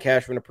owe Brian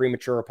Cashman a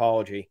premature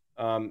apology.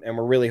 And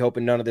we're really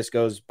hoping none of this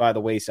goes by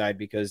the wayside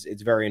because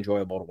it's very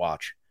enjoyable to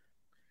watch.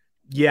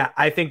 Yeah,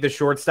 I think the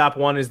shortstop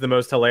one is the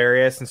most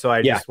hilarious. And so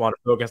I just want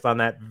to focus on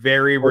that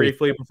very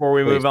briefly before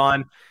we move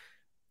on.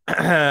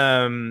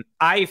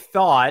 I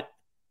thought,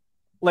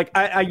 like,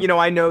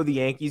 I know the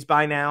Yankees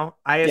by now.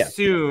 I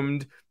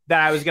assumed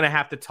that I was going to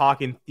have to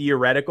talk in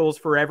theoreticals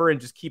forever and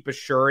just keep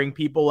assuring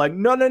people like,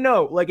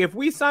 no. Like, if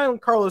we sign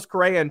Carlos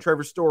Correa and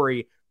Trevor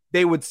Story,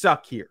 they would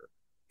suck here.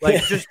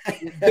 Like, just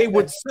they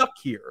would suck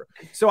here.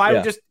 So I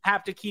would just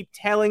have to keep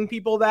telling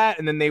people that,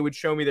 and then they would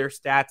show me their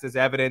stats as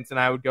evidence, and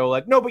I would go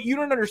like, no, but you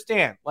don't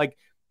understand. Like,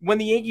 when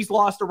the Yankees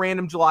lost a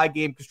random July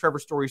game because Trevor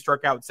Story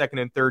struck out second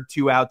and third,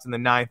 2 outs in the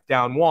 9th,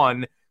 down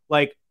 1,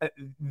 like,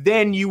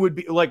 then you would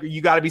be like,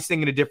 you got to be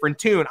singing a different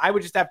tune. I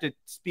would just have to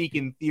speak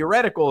in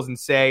theoreticals and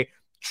say,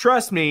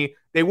 trust me,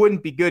 they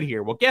wouldn't be good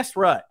here. Well, guess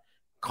what?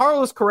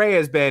 Carlos Correa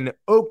has been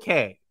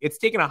okay. It's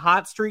taken a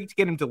hot streak to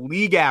get him to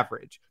league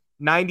average.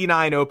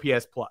 99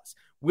 OPS plus.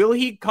 Will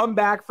he come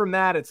back from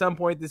that at some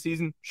point this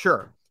season?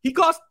 Sure. He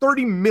cost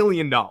 $30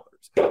 million.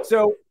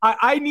 So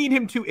I need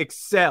him to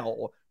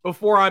excel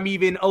before I'm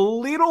even a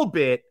little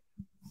bit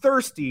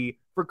thirsty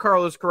for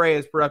Carlos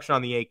Correa's production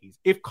on the Yankees.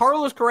 If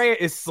Carlos Correa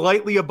is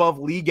slightly above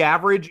league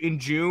average in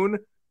June,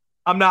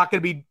 I'm not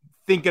going to be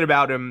thinking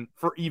about him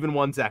for even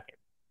 1 second.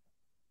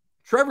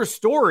 Trevor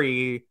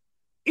Story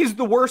is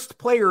the worst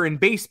player in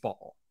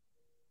baseball.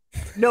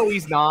 No,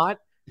 he's not.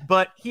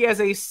 But he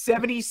has a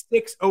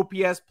 76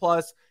 OPS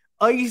plus,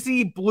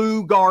 icy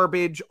blue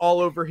garbage all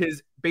over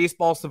his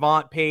Baseball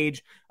Savant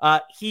page.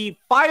 He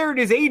fired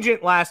his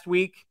agent last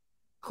week,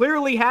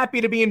 clearly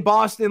happy to be in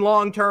Boston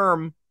long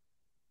term.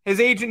 His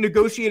agent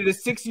negotiated a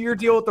 6-year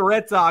deal with the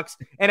Red Sox,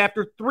 and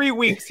after 3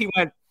 weeks, he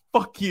went,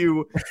 fuck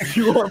you.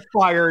 You are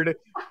fired.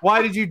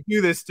 Why did you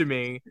do this to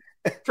me?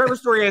 Trevor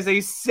Story has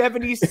a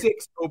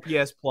 76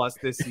 OPS plus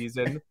this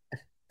season.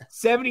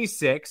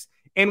 76.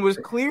 And was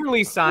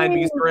clearly signed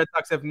because the Red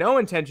Sox have no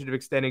intention of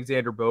extending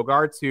Xander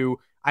Bogaerts, who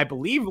I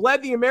believe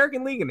led the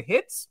American League in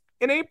hits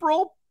in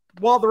April,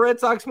 while the Red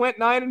Sox went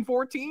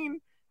 9-14.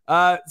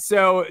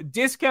 So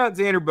discount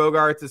Xander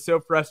Bogaerts is so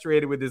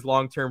frustrated with his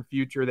long-term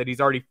future that he's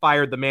already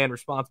fired the man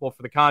responsible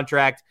for the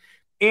contract,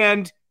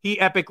 and he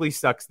epically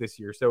sucks this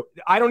year. So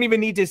I don't even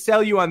need to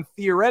sell you on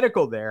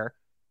theoretical there.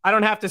 I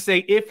don't have to say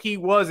if he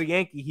was a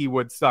Yankee, he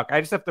would suck.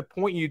 I just have to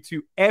point you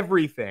to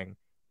everything.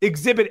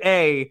 Exhibit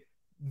A,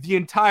 the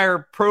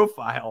entire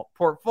profile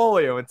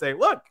portfolio, and say,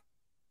 look,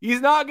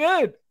 he's not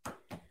good.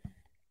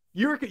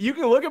 You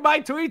can look at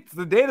my tweets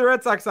the day the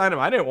Red Sox signed him.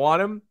 I didn't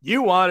want him.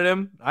 You wanted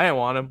him. I didn't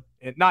want him.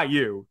 And not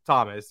you,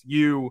 Thomas.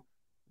 You,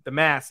 the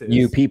masses.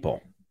 You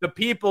people. The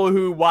people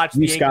who watch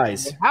you the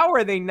guys. Yankees. How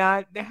are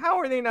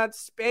they not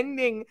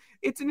spending?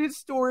 It's an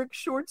historic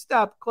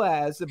shortstop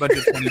class. A bunch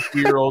of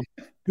 22-year-olds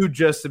who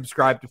just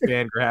subscribed to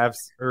Fangraphs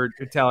are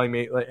telling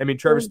me. I mean,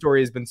 Trevor Story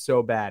has been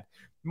so bad.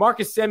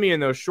 Marcus Semien,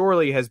 though,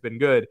 surely has been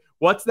good.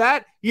 What's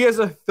that? He has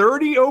a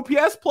 30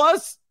 OPS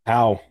plus?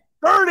 How?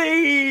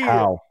 30!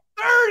 How?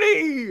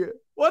 30!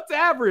 What's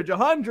average?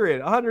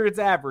 100. 100 is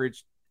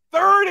average.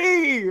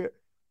 30!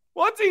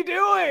 What's he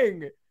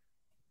doing?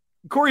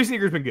 Corey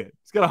Seager's been good.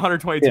 He's got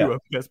 122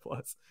 OPS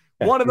plus.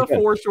 One of the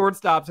 4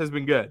 shortstops has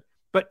been good.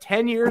 But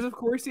 10 years of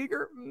Corey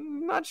Seager?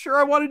 Not sure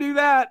I want to do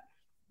that.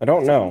 I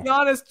don't know.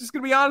 Just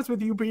going to be honest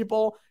with you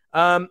people.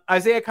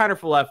 Isaiah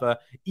Kiner-Falefa,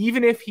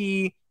 even if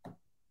he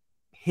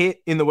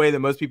hit in the way that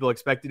most people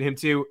expected him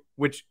to,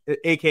 which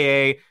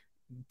aka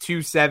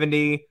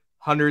 270,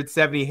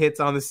 170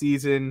 hits on the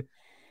season,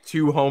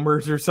 2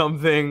 homers or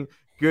something,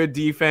 good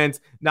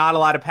defense, not a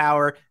lot of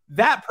power.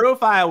 That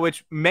profile,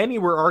 which many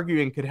were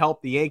arguing could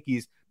help the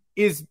Yankees,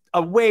 is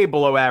a way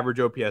below average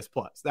OPS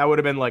plus. That would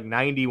have been like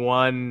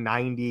 91,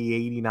 90,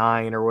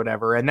 89 or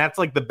whatever. And that's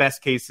like the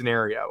best case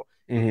scenario.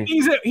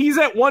 Mm-hmm. He's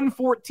at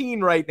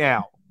 114 right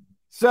now.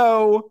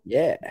 So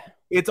yeah,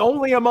 it's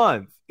only a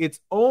month. It's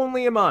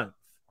only a month.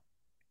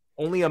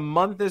 Only a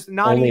month is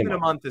not only even a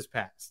month has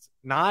passed.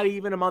 Not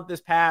even a month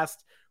has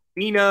passed.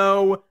 We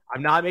know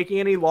I'm not making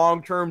any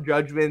long-term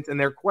judgments, and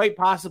there quite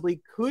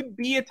possibly could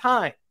be a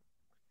time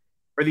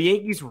where the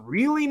Yankees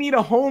really need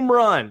a home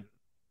run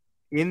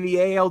in the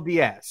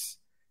ALDS,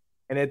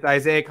 and it's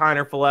Isaiah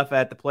Kiner-Falefa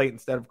at the plate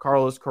instead of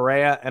Carlos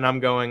Correa, and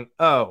I'm going,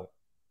 oh,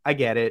 I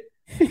get it.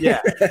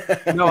 Yeah.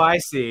 No, I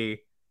see.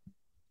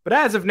 But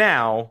as of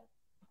now,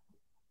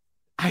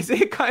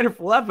 Isaiah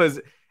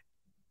Kiner-Falefa's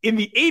in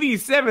the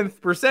 87th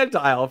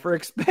percentile for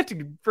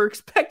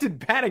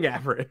expected batting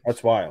average.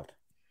 That's wild.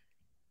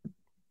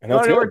 And you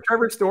want to know where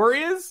Trevor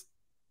Story is?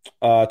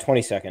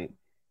 22nd.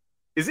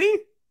 Is he?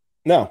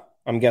 No,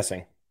 I'm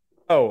guessing.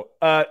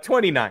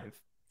 29th.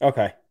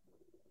 Okay.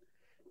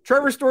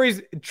 Trevor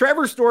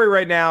Story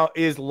right now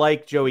is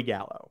like Joey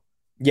Gallo.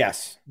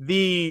 Yes.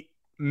 The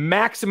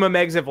maximum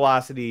exit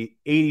velocity,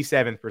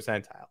 87th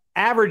percentile.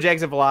 Average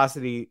exit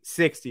velocity,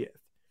 60th.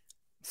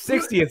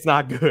 60th's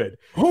not good,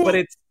 but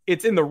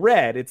it's in the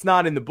red. It's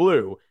not in the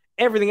blue.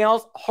 Everything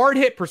else, hard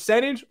hit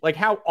percentage, like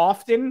how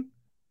often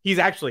he's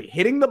actually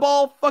hitting the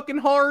ball fucking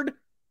hard,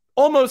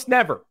 almost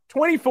never.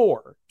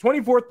 24th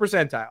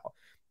percentile.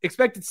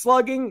 Expected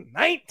slugging,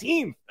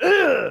 19th.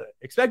 Ugh.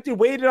 Expected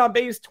weighted on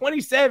base,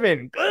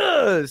 27.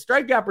 Ugh.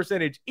 Strikeout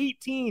percentage,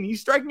 18.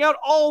 He's striking out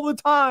all the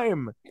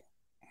time.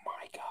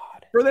 My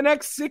God. For the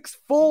next 6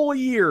 full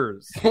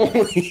years.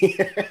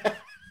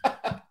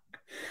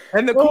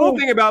 And the cool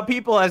thing about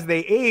people as they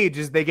age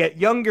is they get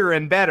younger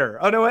and better.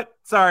 Oh, no, what?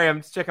 Sorry,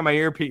 I'm just checking my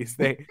earpiece.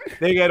 They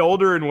get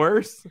older and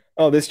worse.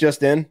 Oh, this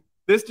just in?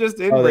 This just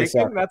in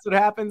breaking. That's what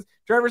happens.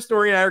 Trevor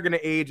Story and I are going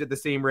to age at the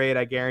same rate.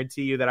 I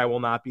guarantee you that I will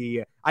not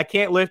be. I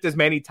can't lift as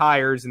many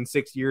tires in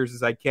 6 years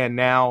as I can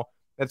now.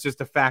 That's just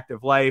a fact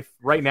of life.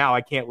 Right now,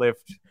 I can't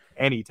lift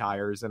any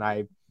tires, and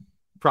I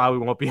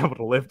probably won't be able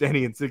to lift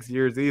any in 6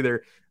 years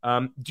either.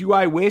 Do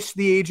I wish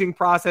the aging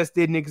process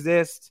didn't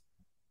exist?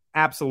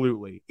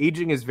 Absolutely.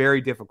 Aging is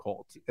very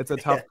difficult. It's a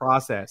tough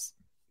process.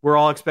 We're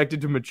all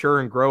expected to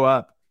mature and grow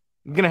up.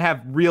 I'm going to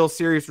have real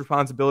serious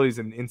responsibilities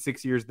in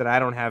 6 years that I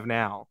don't have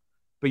now.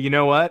 But you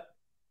know what?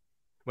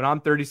 When I'm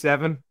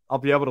 37, I'll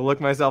be able to look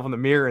myself in the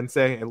mirror and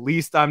say, at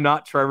least I'm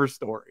not Trevor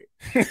Story.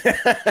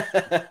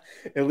 At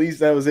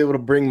least I was able to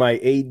bring my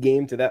A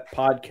game to that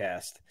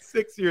podcast.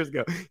 6 years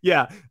ago.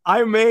 Yeah,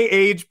 I may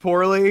age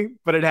poorly,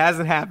 but it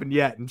hasn't happened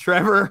yet. And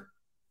Trevor,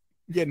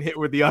 getting hit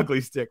with the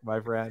ugly stick,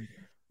 my friend.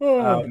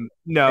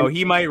 No,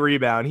 he might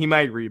rebound. He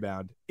might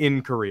rebound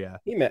in Korea.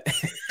 He met.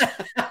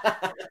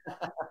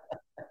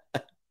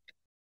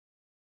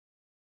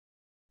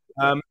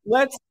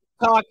 Let's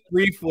talk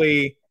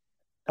briefly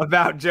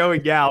about Joey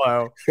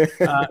Gallo,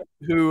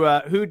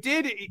 who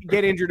did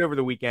get injured over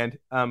the weekend,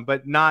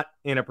 but not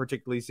in a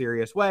particularly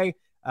serious way.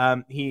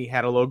 He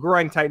had a low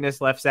groin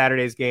tightness, left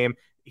Saturday's game.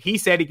 He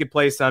said he could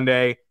play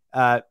Sunday.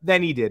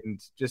 Then he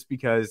didn't, just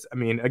because, I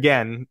mean,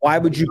 again. Why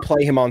would you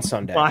play him on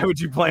Sunday? Why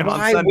would you play him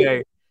on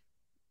Sunday?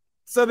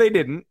 So they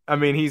didn't. I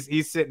mean,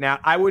 he's sitting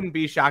out. I wouldn't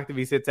be shocked if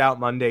he sits out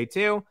Monday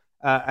too.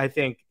 I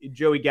think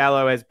Joey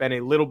Gallo has been a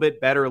little bit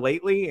better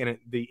lately, and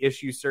the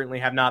issues certainly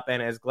have not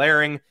been as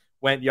glaring.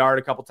 Went yard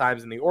a couple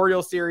times in the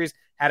Orioles series,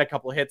 had a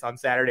couple of hits on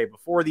Saturday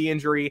before the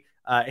injury.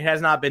 It has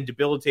not been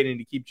debilitating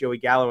to keep Joey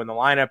Gallo in the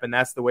lineup, and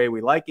that's the way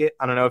we like it.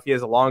 I don't know if he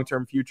has a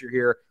long-term future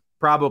here.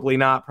 Probably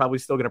not. Probably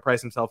still going to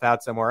price himself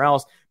out somewhere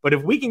else. But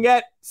if we can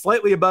get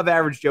slightly above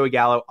average Joey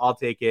Gallo, I'll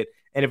take it.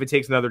 And if it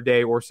takes another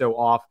day or so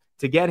off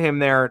to get him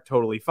there,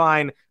 totally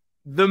fine.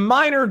 The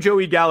minor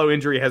Joey Gallo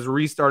injury has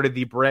restarted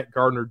the Brett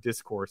Gardner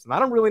discourse. And I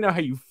don't really know how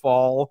you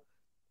fall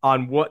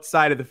on what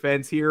side of the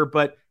fence here,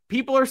 but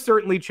people are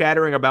certainly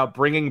chattering about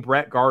bringing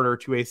Brett Gardner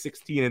to a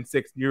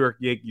 16-6 New York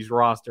Yankees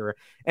roster.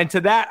 And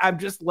to that, I'm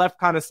just left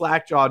kind of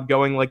slack-jawed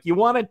going, like, you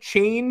want to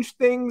change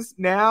things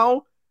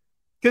now?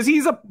 Because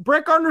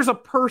Brett Gardner's a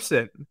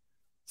person.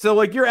 So,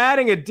 like, you're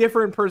adding a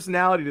different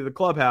personality to the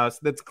clubhouse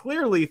that's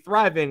clearly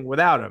thriving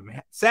without him.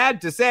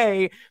 Sad to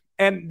say,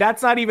 and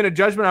that's not even a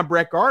judgment on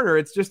Brett Gardner.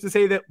 It's just to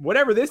say that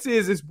whatever this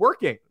is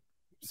working.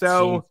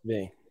 So,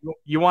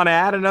 you want to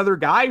add another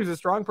guy who's a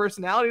strong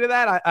personality to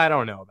that? I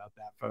don't know about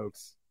that,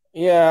 folks.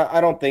 Yeah,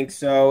 I don't think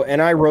so.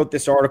 And I wrote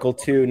this article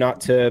too,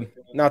 not to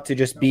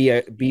just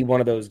be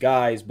one of those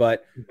guys,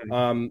 but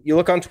you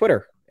look on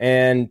Twitter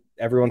and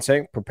everyone's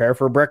saying, prepare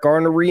for a Brett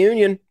Gardner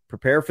reunion,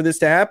 prepare for this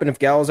to happen if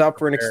Gallo's out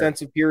for an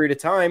extensive period of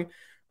time.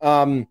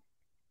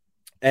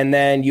 And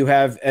then you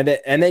have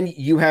that, and then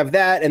you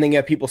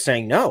have people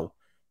saying, no,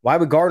 why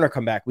would Gardner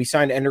come back? We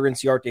signed Ender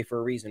Inciarte for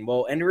a reason.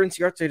 Well, Ender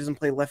Inciarte doesn't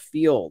play left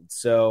field.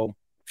 So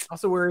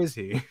also, where is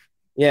he?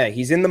 Yeah,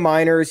 he's in the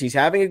minors. He's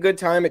having a good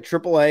time at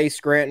AAA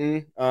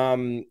Scranton.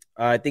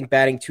 I think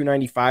batting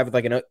 .295 with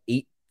like an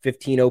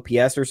 815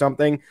 OPS or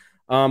something.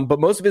 But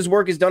most of his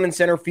work is done in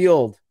center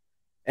field.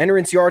 Ender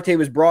Inciarte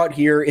was brought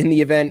here in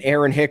the event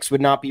Aaron Hicks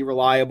would not be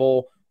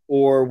reliable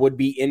or would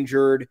be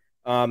injured.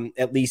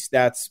 At least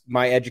that's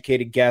my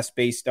educated guess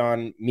based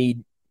on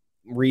me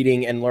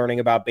reading and learning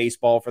about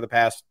baseball for the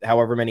past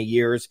however many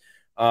years.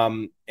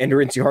 Ender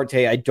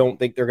Inciarte, I don't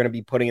think they're going to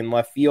be putting in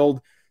left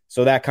field.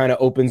 So that kind of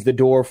opens the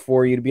door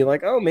for you to be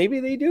like, oh, maybe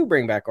they do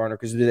bring back Gardner.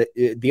 Because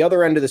the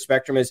other end of the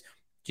spectrum is,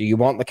 do you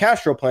want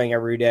LeCastro playing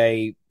every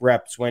day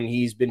reps when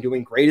he's been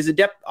doing great as a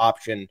depth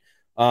option?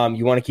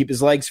 You want to keep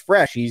his legs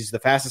fresh. He's the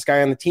fastest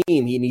guy on the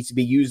team. He needs to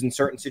be used in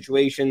certain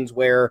situations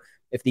where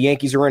if the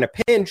Yankees are in a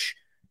pinch,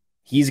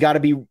 he's got to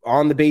be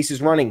on the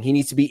bases running. He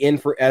needs to be in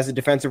as a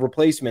defensive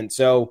replacement.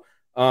 So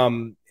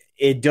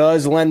it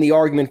does lend the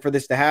argument for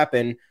this to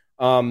happen.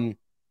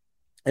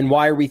 And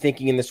why are we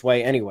thinking in this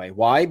way anyway?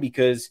 Why?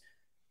 Because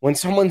when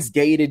someone's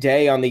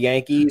day-to-day on the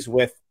Yankees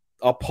with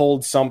a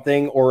pulled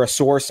something or a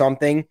sore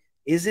something,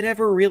 is it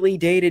ever really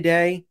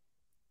day-to-day?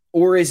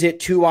 Or is it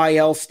 2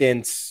 IL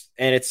stints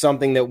and it's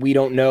something that we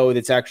don't know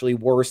that's actually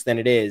worse than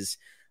it is?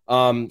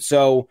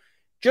 So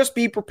just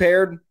be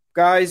prepared,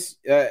 guys.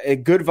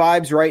 Good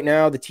vibes right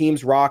now. The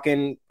team's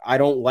rocking. I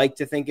don't like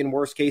to think in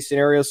worst case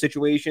scenario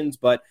situations,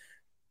 but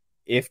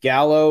if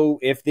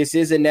this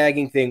is a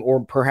nagging thing,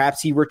 or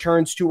perhaps he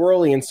returns too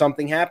early and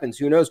something happens,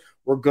 who knows?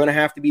 We're going to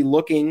have to be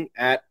looking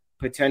at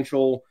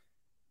potential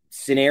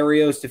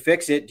scenarios to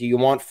fix it. Do you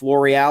want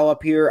Florial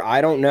up here?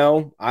 I don't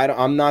know.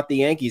 I'm not the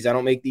Yankees. I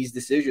don't make these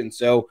decisions.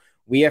 So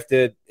we have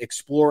to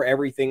explore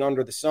everything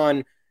under the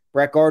sun.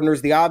 Brett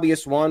Gardner's the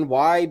obvious one.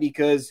 Why?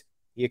 Because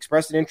he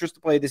expressed an interest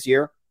to play this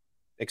year,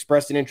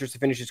 expressed an interest to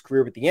finish his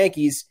career with the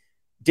Yankees,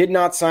 did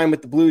not sign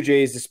with the Blue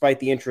Jays despite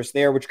the interest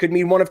there, which could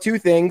mean one of two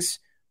things.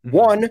 Mm-hmm.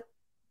 One,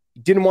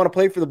 he didn't want to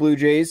play for the Blue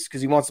Jays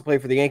because he wants to play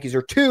for the Yankees.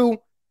 Or two,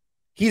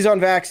 he's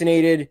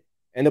unvaccinated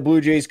and the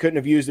Blue Jays couldn't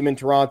have used him in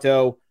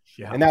Toronto.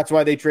 Yeah. And that's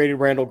why they traded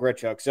Randall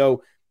Grichuk.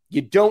 So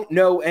you don't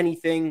know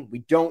anything. We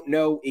don't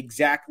know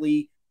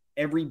exactly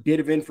every bit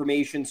of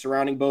information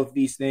surrounding both of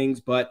these things,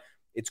 but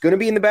it's going to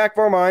be in the back of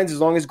our minds as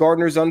long as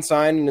Gardner's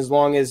unsigned and as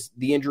long as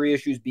the injury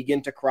issues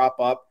begin to crop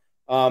up.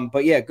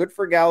 But yeah, good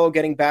for Gallo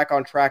getting back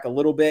on track a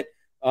little bit.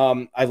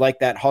 I like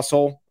that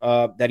hustle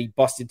that he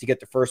busted to get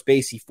to first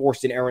base. He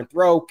forced an errant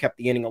throw, kept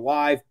the inning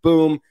alive.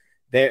 Boom.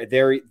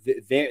 There.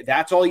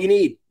 That's all you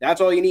need. That's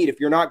all you need.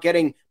 If you're not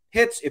getting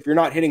hits, if you're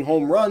not hitting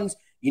home runs,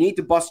 you need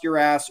to bust your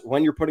ass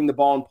when you're putting the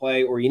ball in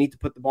play, or you need to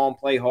put the ball in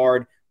play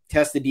hard,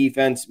 test the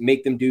defense,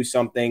 make them do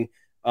something.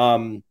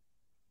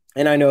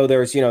 And I know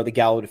there's, the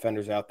Gallo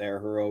defenders out there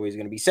who are always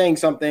going to be saying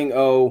something.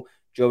 Oh,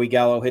 Joey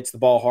Gallo hits the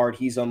ball hard.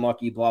 He's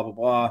unlucky, blah, blah,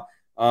 blah.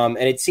 And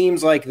it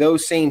seems like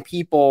those same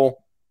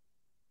people,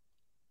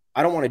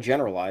 I don't want to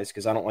generalize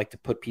because I don't like to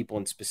put people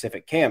in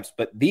specific camps,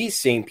 but these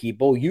same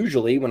people,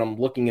 usually when I'm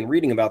looking and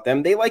reading about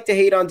them, they like to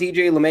hate on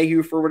DJ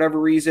LeMahieu for whatever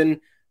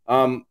reason.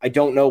 I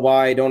don't know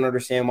why. I don't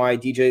understand why.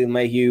 DJ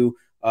LeMahieu,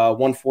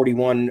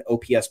 141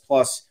 OPS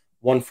plus,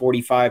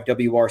 145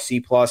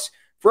 WRC plus.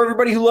 For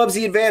everybody who loves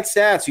the advanced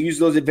stats, who use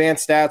those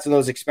advanced stats and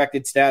those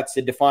expected stats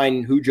to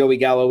define who Joey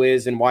Gallo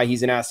is and why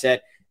he's an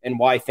asset and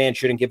why fans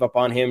shouldn't give up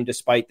on him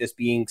despite this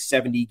being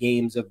 70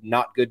 games of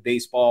not good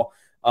baseball.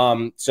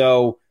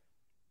 So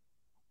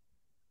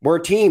we're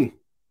a team.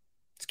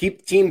 Let's keep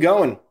the team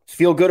going. Let's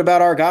feel good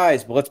about our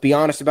guys, but let's be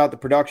honest about the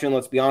production.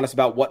 Let's be honest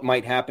about what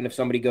might happen if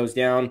somebody goes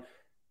down,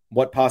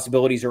 what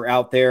possibilities are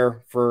out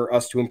there for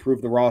us to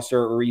improve the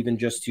roster or even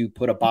just to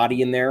put a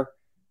body in there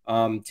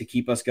to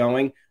keep us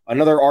going.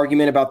 Another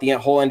argument about the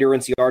whole Ender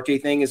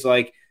Inciarte thing is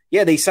like,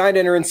 yeah, they signed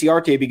Ender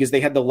Inciarte because they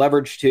had the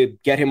leverage to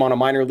get him on a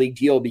minor league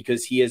deal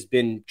because he has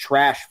been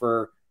trash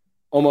for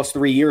almost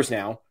 3 years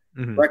now.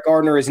 Mm-hmm. Brett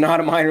Gardner is not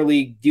a minor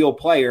league deal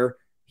player.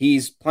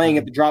 He's playing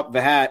at the drop of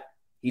a hat.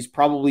 He's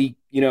probably,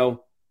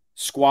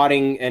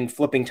 squatting and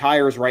flipping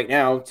tires right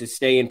now to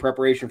stay in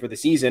preparation for the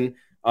season.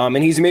 And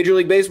he's a Major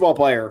League Baseball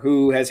player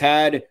who has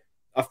had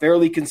a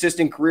fairly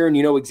consistent career, and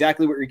you know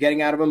exactly what you're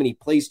getting out of him, and he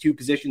plays two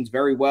positions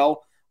very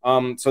well.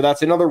 So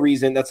that's another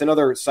reason. That's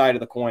another side of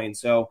the coin.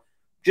 So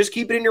just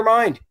keep it in your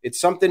mind. It's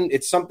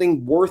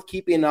something worth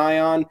keeping an eye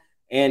on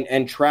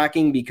and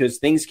tracking because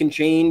things can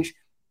change.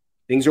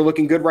 Things are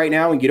looking good right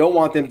now, and you don't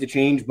want them to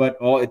change. But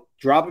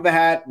drop of a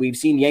hat, we've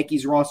seen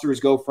Yankees rosters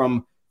go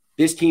from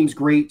this team's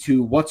great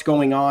to what's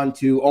going on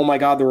to, oh, my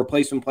God, the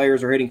replacement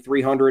players are hitting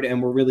 300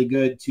 and we're really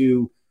good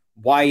to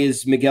why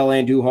is Miguel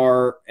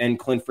Andujar and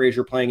Clint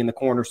Frazier playing in the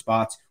corner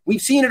spots?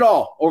 We've seen it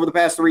all over the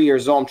past 3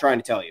 years is all I'm trying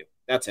to tell you.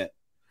 That's it.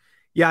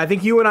 Yeah, I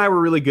think you and I were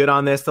really good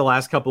on this the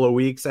last couple of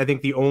weeks. I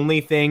think the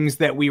only things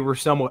that we were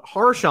somewhat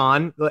harsh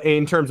on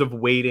in terms of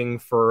waiting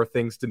for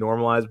things to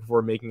normalize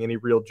before making any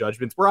real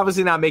judgments. We're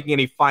obviously not making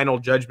any final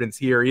judgments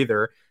here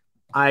either.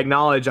 I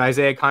acknowledge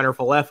Isaiah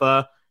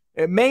Kiner-Falefa.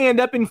 It may end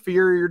up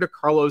inferior to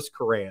Carlos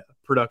Correa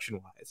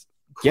production-wise.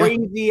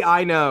 Crazy, yeah.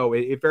 I know.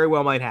 It very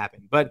well might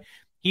happen. But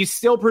he's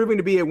still proving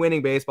to be a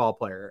winning baseball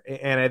player.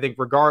 And I think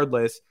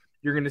regardless,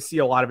 you're going to see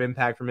a lot of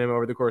impact from him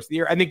over the course of the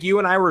year. I think you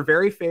and I were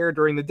very fair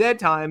during the dead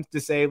times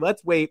to say,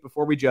 let's wait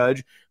before we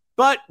judge.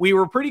 But we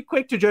were pretty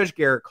quick to judge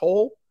Garrett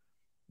Cole,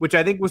 which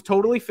I think was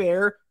totally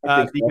fair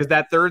because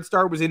that third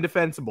start was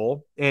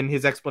indefensible and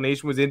his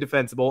explanation was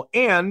indefensible.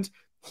 And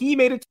he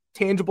made a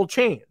tangible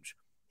change.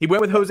 He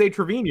went with Jose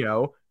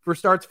Trevino for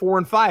starts 4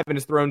 and 5 and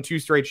has thrown 2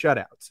 straight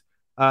shutouts.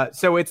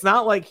 So it's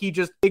not like he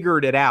just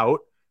figured it out.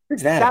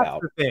 What's that That's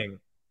about? The thing.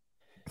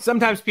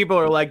 Sometimes people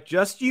are like,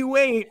 just you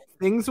wait.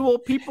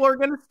 People are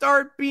going to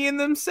start being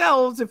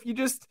themselves if you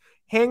just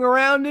hang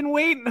around and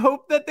wait and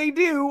hope that they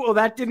do. Well,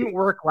 that didn't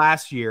work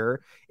last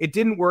year. It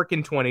didn't work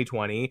in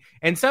 2020.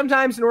 And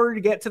sometimes in order to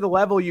get to the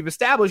level you've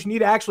established, you need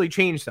to actually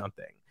change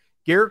something.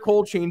 Garrett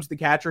Cole changed the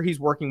catcher he's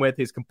working with.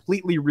 He's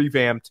completely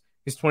revamped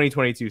his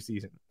 2022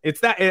 season.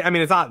 It's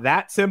not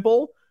that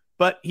simple,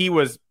 but he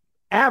was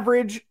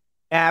average,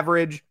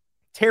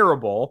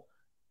 terrible,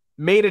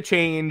 made a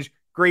change,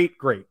 great.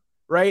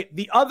 Right?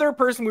 The other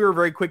person we were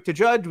very quick to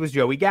judge was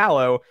Joey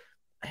Gallo,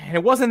 and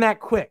it wasn't that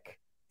quick.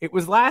 It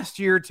was last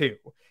year too.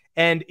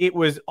 And it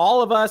was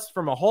all of us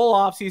from a whole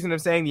offseason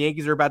of saying the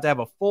Yankees are about to have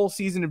a full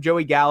season of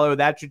Joey Gallo.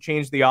 That should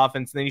change the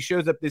offense. And then he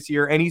shows up this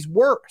year and he's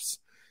worse.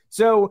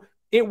 So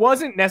it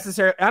wasn't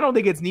necessary. I don't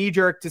think it's knee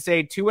jerk to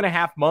say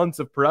 2.5 months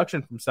of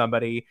production from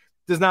somebody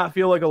does not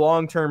feel like a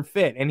long-term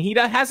fit. And he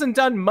hasn't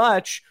done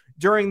much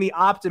during the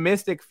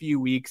optimistic few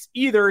weeks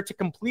either to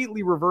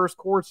completely reverse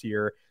course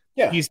here.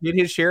 Yeah. He's hit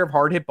his share of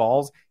hard hit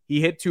balls. He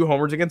hit 2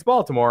 homers against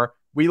Baltimore.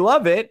 We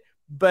love it,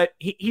 but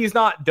he's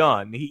not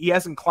done. He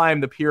hasn't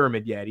climbed the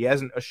pyramid yet. He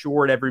hasn't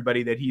assured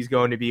everybody that he's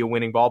going to be a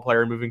winning ball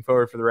player moving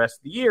forward for the rest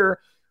of the year.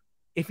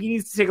 If he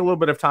needs to take a little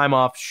bit of time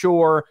off,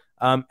 sure.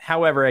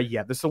 However,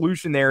 the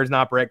solution there is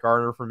not Brett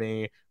Gardner for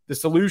me. The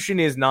solution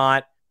is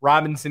not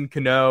Robinson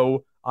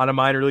Cano on a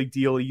minor league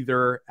deal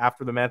either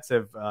after the Mets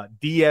have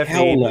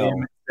DFA'd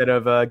him instead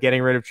of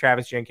getting rid of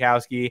Travis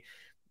Jankowski.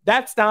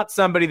 That's not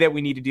somebody that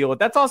we need to deal with.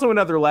 That's also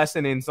another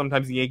lesson in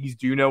sometimes the Yankees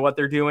do know what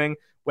they're doing.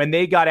 When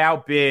they got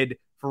outbid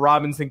for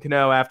Robinson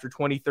Cano after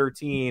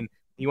 2013,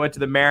 he went to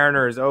the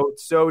Mariners. Oh,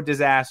 it's so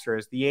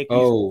disastrous. The Yankees,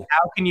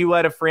 How can you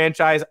let a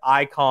franchise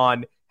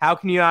icon, how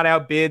can you not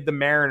outbid the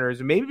Mariners?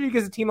 And maybe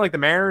because a team like the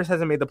Mariners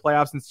hasn't made the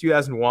playoffs since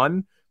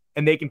 2001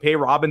 and they can pay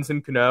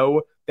Robinson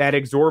Cano that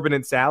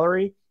exorbitant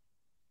salary.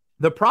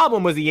 The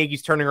problem was the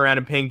Yankees turning around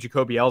and paying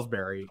Jacoby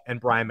Ellsbury and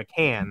Brian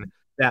McCann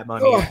that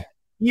money.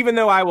 Even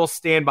though I will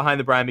stand behind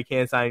the Brian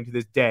McCann signing to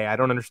this day, I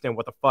don't understand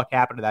what the fuck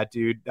happened to that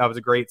dude. That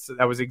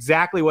was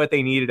exactly what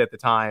they needed at the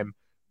time.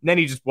 And then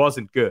he just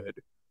wasn't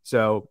good.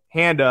 So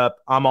hand up,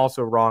 I'm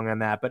also wrong on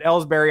that. But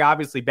Ellsbury,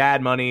 obviously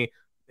bad money.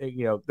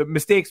 The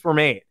mistakes were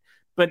made.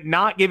 But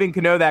not giving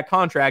Cano that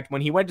contract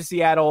when he went to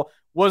Seattle,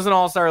 was an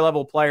all-star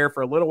level player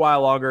for a little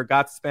while longer,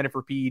 got suspended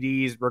for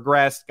PEDs,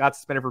 regressed, got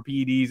suspended for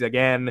PEDs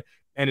again,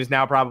 and is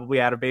now probably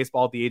out of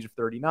baseball at the age of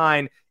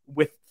 39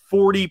 with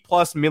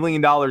 $40+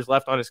 million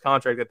left on his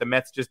contract that the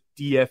Mets just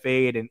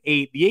DFA'd and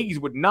ate. The Yankees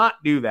would not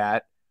do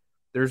that.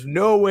 There's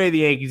no way the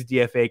Yankees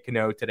DFA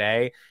Cano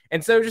today.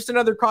 And so just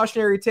another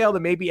cautionary tale that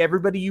maybe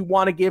everybody you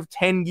want to give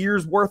 10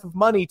 years worth of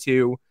money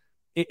to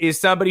is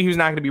somebody who's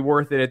not going to be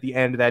worth it at the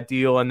end of that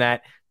deal. And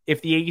that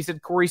if the Yankees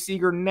had Corey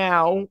Seager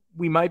now,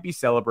 we might be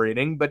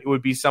celebrating, but it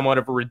would be somewhat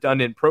of a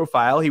redundant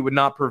profile. He would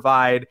not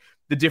provide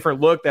the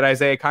different look that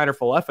Isaiah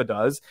Kiner-Falefa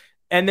does.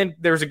 And then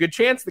there's a good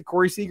chance that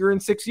Corey Seager in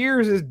 6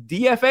 years is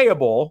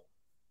DFA-able.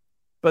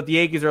 But the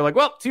Yankees are like,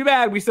 well, too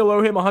bad. We still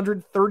owe him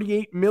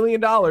 $138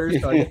 million.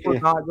 So I guess we're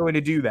not going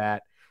to do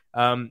that.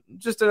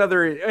 Just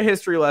another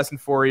history lesson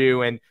for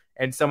you. And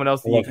someone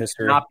else the Yankees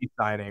should not be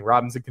signing.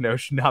 Robinson Cano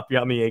should not be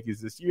on the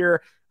Yankees this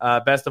year.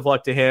 Best of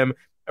luck to him.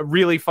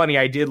 Really funny,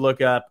 I did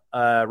look up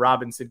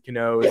Robinson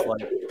Cano's,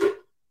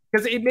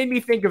 because it made me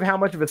think of how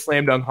much of a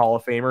slam dunk Hall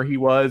of Famer he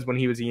was when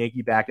he was a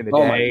Yankee back in the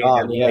day.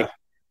 My God,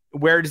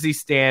 where does he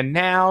stand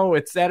now,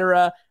 et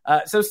cetera.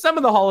 So some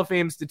of the Hall of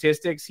Fame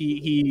statistics,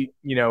 he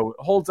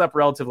holds up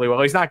relatively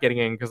well. He's not getting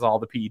in because all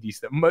the PED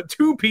stuff.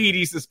 2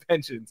 PED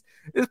suspensions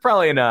is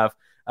probably enough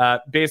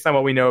based on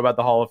what we know about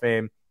the Hall of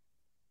Fame.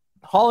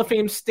 Hall of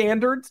Fame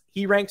standards,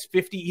 he ranks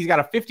 50. He's got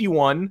a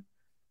 51.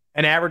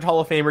 An average Hall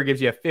of Famer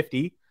gives you a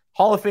 50.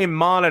 Hall of Fame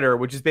monitor,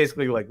 which is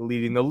basically like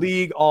leading the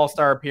league,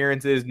 all-star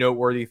appearances,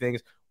 noteworthy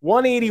things.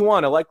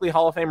 181, a likely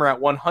Hall of Famer at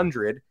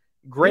 100.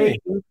 Gray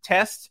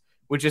test,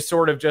 which is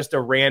sort of just a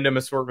random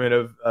assortment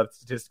of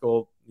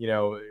statistical,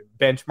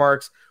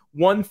 benchmarks.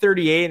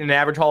 138, and an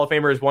average Hall of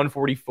Famer is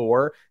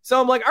 144.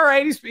 So I'm like, all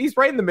right, he's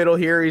right in the middle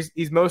here.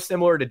 He's most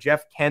similar to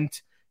Jeff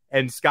Kent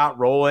and Scott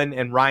Rowland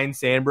and Ryan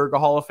Sandberg, a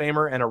Hall of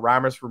Famer, and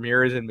Aramis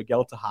Ramirez and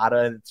Miguel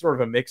Tejada. And it's sort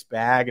of a mixed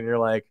bag. And you're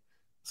like,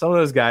 some of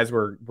those guys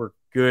were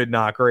good,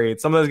 not great.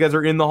 Some of those guys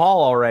are in the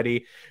Hall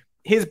already.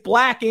 His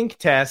black ink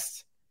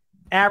test,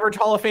 average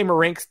Hall of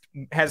Famer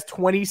has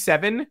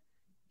 27.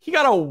 He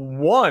got a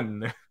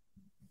 1.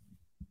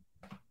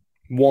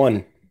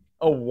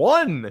 A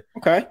 1.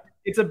 Okay.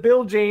 It's a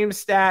Bill James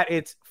stat.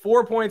 It's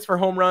 4 points for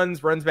home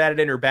runs, runs batted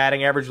in or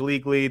batting average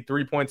league lead,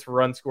 3 points for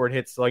runs scored,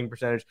 hits, slugging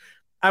percentage.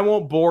 I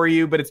won't bore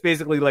you, but it's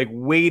basically like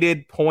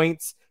weighted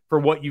points for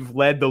what you've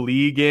led the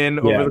league in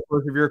over the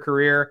course of your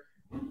career.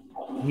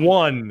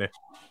 1.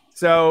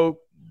 So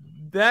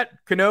that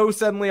Cano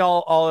suddenly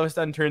all of a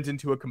sudden turns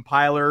into a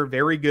compiler.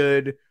 Very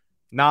good,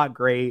 not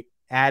great.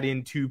 Add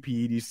in 2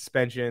 PED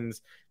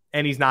suspensions,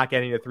 and he's not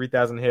getting to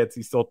 3,000 hits.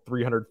 He's still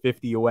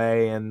 350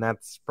 away, and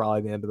that's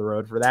probably the end of the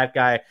road for that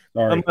guy.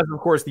 Sorry. Unless, of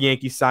course, the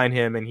Yankees sign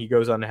him and he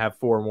goes on to have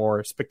 4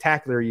 more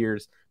spectacular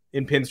years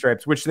in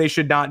pinstripes, which they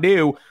should not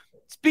do.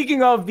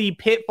 Speaking of the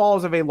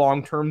pitfalls of a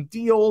long-term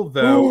deal,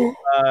 though,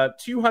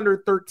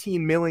 $213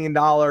 million.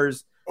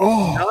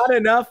 Not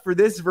enough for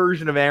this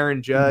version of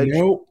Aaron Judge.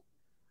 Nope.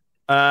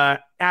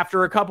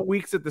 After a couple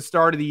weeks at the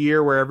start of the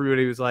year where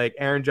everybody was like,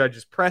 Aaron Judge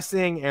is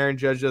pressing, Aaron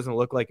Judge doesn't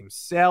look like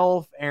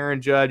himself,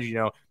 Aaron Judge,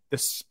 the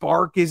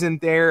spark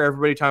isn't there.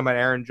 Everybody talking about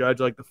Aaron Judge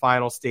like the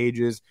final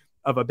stages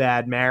of a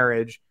bad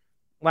marriage.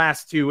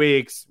 Last 2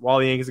 weeks, while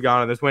the Yankees have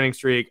gone on this winning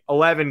streak,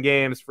 11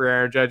 games for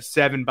Aaron Judge,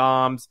 7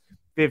 bombs,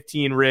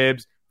 15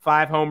 ribs,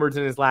 5 homers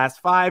in his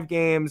last 5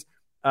 games,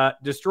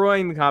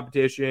 destroying the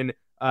competition.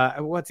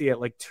 What's he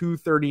at, like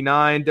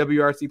 239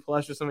 WRC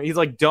plus or something? He's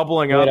like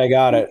doubling up. I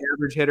got it.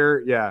 Average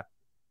hitter. Yeah.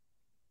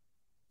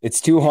 It's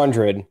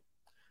 200.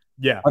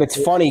 Yeah. But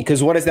it's funny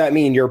because what does that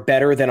mean? You're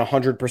better than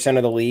 100%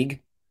 of the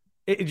league?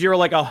 You're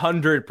like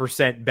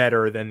 100%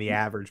 better than the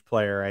average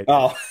player.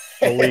 I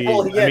believe.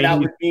 Well, yeah, that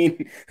would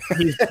mean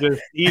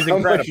he's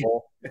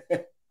incredible.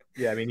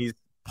 Yeah, I mean, he's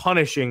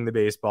punishing the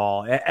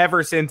baseball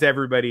ever since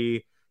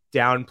everybody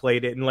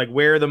downplayed it. And like,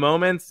 where are the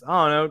moments?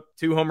 I don't know.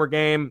 2-homer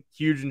game,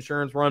 huge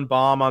insurance run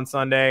bomb on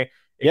Sunday,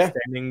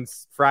 extending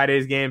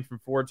Friday's game from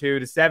 4-2 to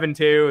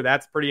 7-2.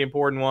 That's a pretty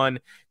important one.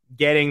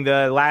 Getting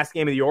the last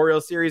game of the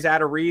Orioles series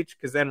out of reach,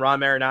 because then Ron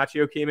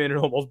Marinaccio came in and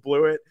almost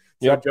blew it.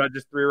 So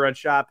Judge's 3-run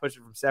shot pushed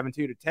it from 7-2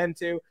 to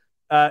 10-2.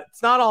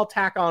 It's not all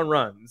tack-on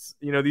runs.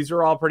 You know, these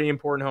are all pretty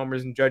important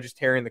homers, and Judge is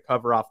tearing the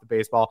cover off the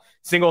baseball.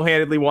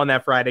 Single-handedly won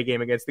that Friday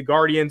game against the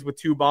Guardians with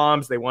 2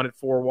 bombs. They won it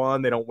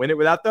 4-1. They don't win it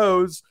without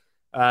those.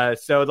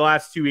 So the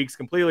last 2 weeks,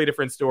 completely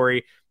different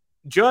story.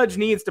 Judge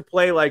needs to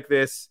play like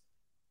this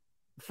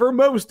for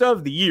most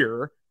of the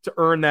year to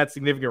earn that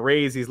significant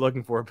raise he's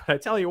looking for. But I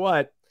tell you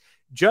what,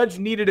 Judge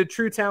needed a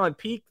true talent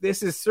peak.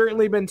 This has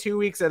certainly been 2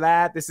 weeks of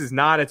that. This is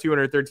not a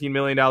 $213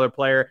 million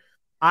player.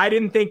 I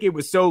didn't think it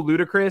was so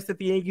ludicrous that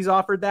the Yankees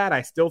offered that.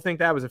 I still think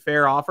that was a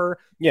fair offer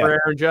for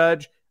Aaron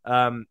Judge,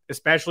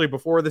 especially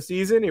before the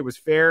season. It was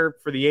fair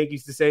for the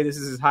Yankees to say this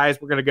is as high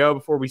as we're going to go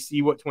before we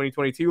see what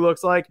 2022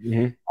 looks like.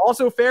 Mm-hmm.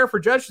 Also fair for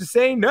Judge to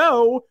say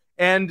no.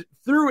 And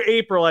through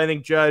April, I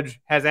think Judge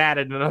has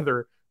added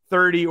another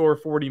 $30 or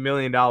 $40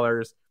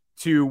 million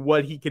to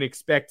what he can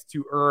expect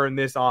to earn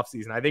this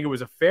offseason. I think it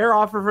was a fair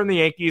offer from the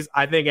Yankees.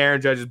 I think Aaron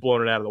Judge has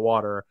blown it out of the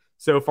water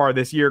so far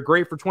this year.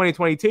 Great for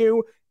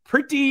 2022.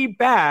 Pretty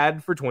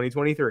bad for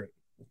 2023.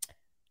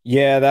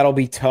 Yeah, that'll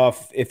be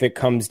tough if it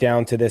comes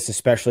down to this,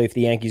 especially if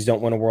the Yankees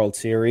don't win a World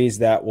Series.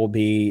 That'll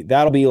be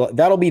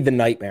the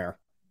nightmare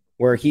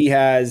where he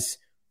has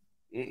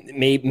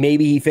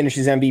maybe he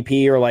finishes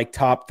MVP or like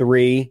top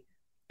 3,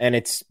 and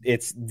it's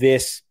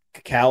this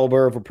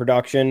caliber of a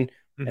production,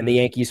 and the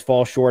Yankees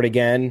fall short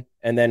again,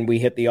 and then we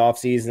hit the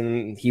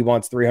offseason, he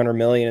wants $300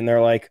 million, and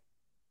they're like,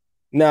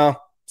 no,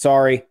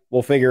 sorry,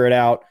 we'll figure it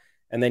out.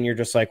 And then you're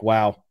just like,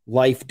 wow,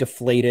 life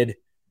defeated,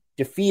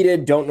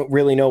 don't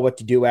really know what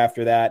to do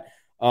after that.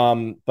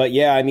 But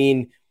yeah, I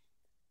mean,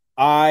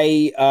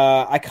 I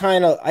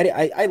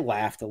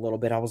laughed a little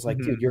bit. I was like,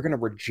 dude, you're going to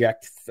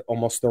reject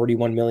almost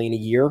 $31 million a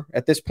year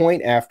at this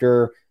point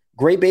after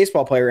great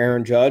baseball player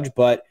Aaron Judge,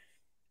 but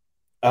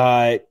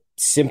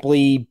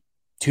simply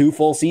 2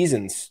 full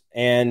seasons.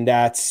 And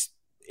that's,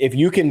 if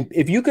you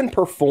can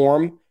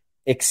perform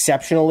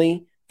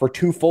exceptionally for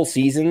 2 full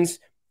seasons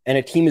and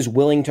a team is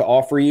willing to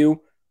offer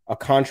you a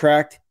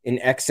contract in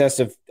excess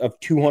of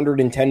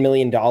 $210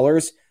 million,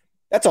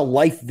 that's a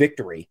life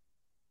victory.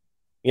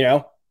 You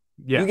know?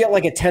 Yeah. You get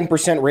like a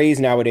 10%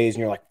 raise nowadays, and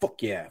you're like,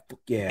 fuck yeah.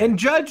 And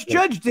Judge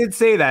did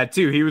say that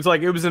too. He was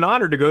like, it was an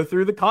honor to go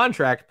through the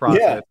contract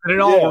process. And it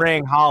all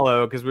rang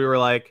hollow because we were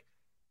like,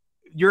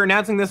 you're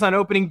announcing this on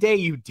opening day,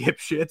 you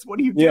dipshits. What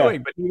are you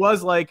doing? But he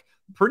was like,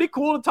 pretty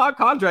cool to talk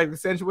contract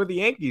extension with the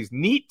Yankees.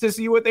 Neat to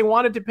see what they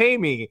wanted to pay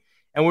me.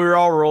 And we were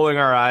all rolling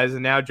our eyes.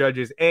 And now Judge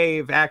is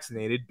A,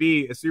 vaccinated,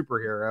 B, a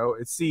superhero,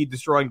 C,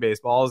 destroying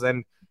baseballs,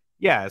 and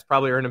has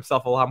probably earned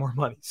himself a lot more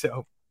money.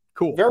 So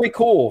cool. Very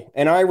cool.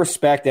 And I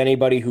respect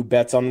anybody who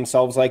bets on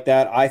themselves like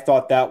that. I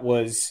thought that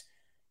was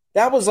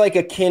like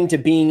akin to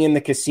being in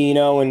the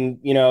casino and,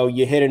 you know,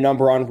 you hit a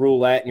number on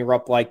roulette and you're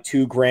up like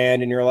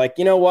 $2,000 and you're like,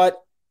 you know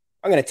what?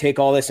 I'm going to take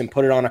all this and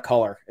put it on a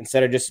color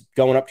instead of just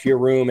going up to your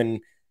room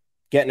and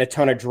getting a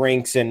ton of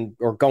drinks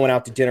or going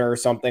out to dinner or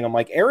something. I'm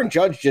like, Aaron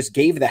Judge just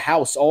gave the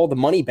house all the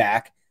money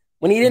back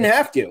when he didn't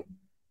have to.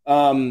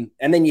 And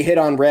then you hit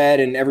on red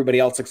and everybody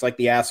else looks like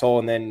the asshole.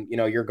 And then, you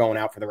know, you're going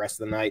out for the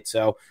rest of the night.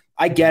 So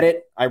I get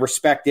it. I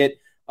respect it.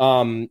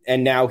 And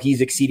now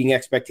he's exceeding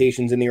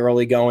expectations in the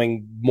early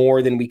going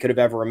more than we could have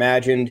ever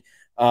imagined.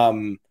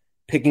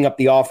 Picking up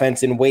the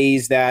offense in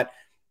ways that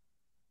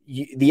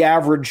the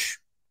average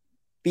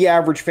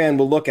fan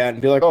will look at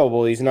and be like, oh,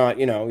 well, he's not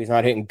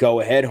hitting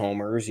go-ahead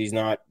homers. He's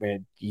not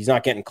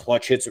getting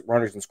clutch hits at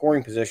runners in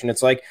scoring position.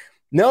 It's like,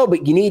 no,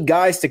 but you need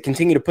guys to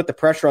continue to put the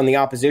pressure on the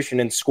opposition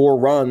and score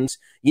runs.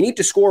 You need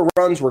to score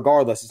runs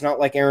regardless. It's not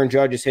like Aaron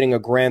Judge is hitting a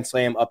grand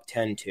slam up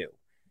 10-2.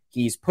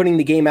 He's putting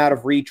the game out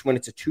of reach when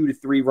it's a 2 to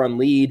 3 run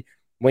lead,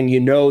 when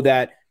you know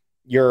that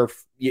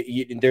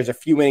there's a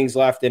few innings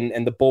left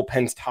and the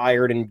bullpen's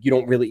tired and you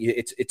don't really,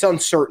 it's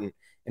uncertain.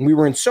 And we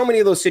were in so many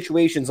of those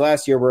situations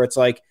last year where it's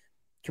like,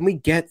 can we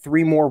get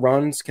 3 more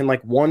runs?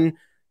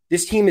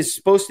 This team is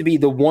supposed to be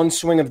the one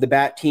swing of the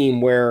bat team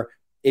where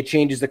it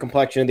changes the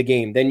complexion of the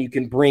game. Then you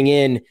can bring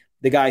in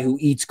the guy who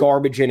eats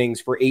garbage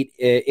innings for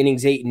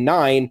innings 8 and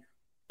 9,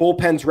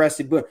 bullpen's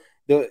rested. But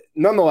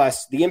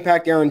nonetheless, the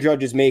impact Aaron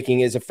Judge is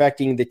making is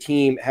affecting the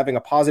team, having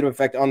a positive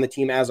effect on the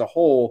team as a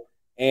whole,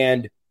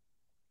 and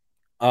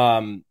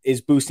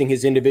is boosting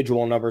his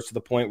individual numbers to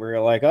the point where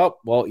you're like, oh,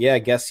 well, yeah, I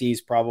guess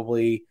he's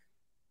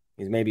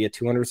maybe a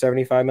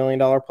 $275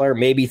 million player,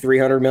 maybe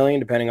 $300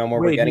 million, depending on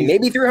where we're getting.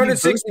 Maybe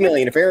 $360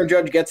 million if Aaron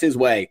Judge gets his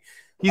way.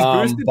 He's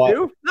boosted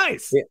too?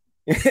 Nice.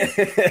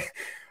 Yeah.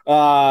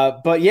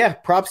 But yeah,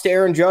 props to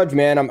Aaron Judge,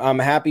 man. I'm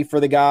happy for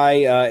the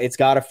guy. It's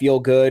got to feel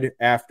good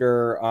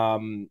after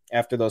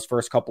those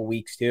first couple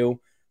weeks too.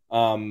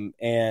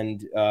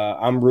 And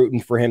I'm rooting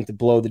for him to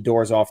blow the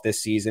doors off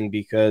this season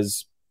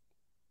because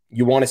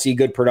you want to see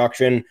good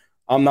production.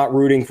 I'm not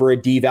rooting for a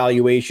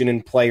devaluation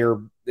in player,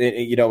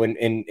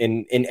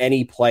 in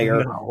any player,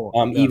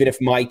 even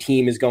if my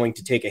team is going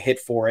to take a hit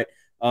for it.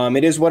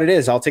 It is what it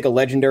is. I'll take a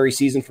legendary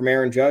season from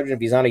Aaron Judge. And if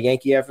he's not a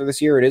Yankee after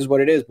this year, it is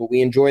what it is. But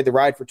we enjoyed the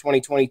ride for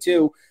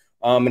 2022.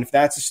 And if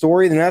that's a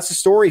story, then that's a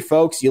story,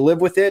 folks. You live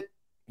with it,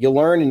 you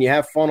learn, and you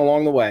have fun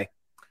along the way.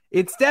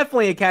 It's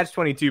definitely a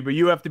catch-22, but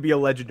you have to be a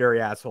legendary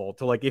asshole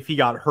to, like, if he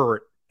got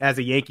hurt as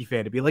a Yankee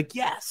fan, to be like,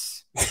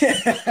 yes,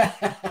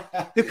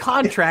 the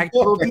contract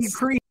will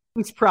decrease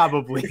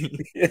probably.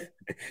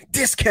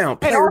 Discount,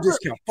 player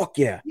discount. Fuck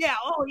yeah. Yeah.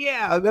 Oh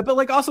yeah. But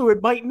like, also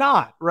it might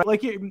not, right?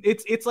 Like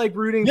it's like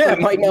rooting. Yeah, it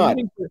might not.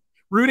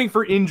 Rooting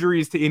for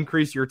injuries to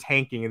increase your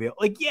tanking. And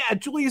like, yeah,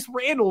 Julius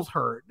Randle's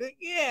hurt.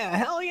 Yeah.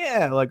 Hell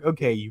yeah. Like,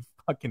 okay, you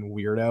fucking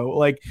weirdo.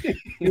 Like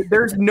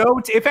there's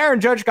if Aaron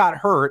Judge got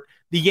hurt,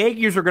 the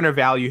Yankees are going to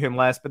value him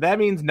less, but that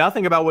means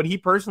nothing about what he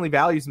personally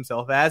values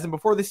himself as. And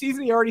before the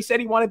season, he already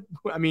said he wanted,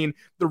 the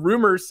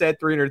rumors said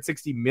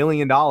 $360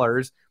 million.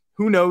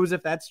 Who knows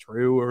if that's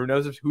true, or who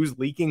knows who's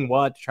leaking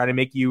what to try to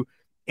make you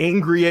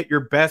angry at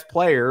your best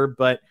player.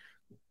 But,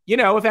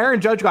 if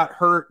Aaron Judge got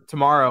hurt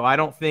tomorrow, I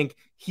don't think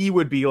he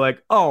would be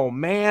like, oh,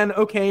 man,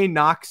 okay,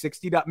 knock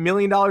 $60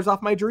 million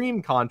off my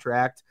dream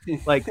contract.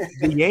 Like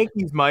the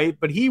Yankees might,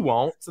 but he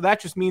won't. So that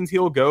just means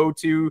he'll go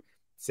to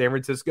San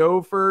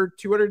Francisco for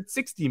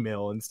 $260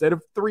 million instead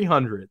of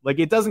 $300. Like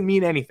it doesn't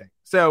mean anything.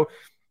 So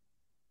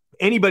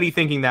anybody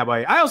thinking that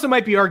way, I also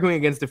might be arguing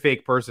against a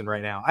fake person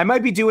right now. I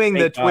might be doing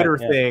the Twitter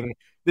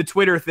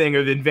thing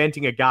of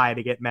inventing a guy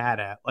to get mad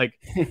at. Like,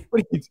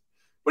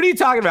 what are you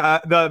talking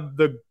about?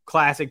 The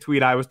classic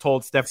tweet I was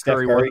told Steph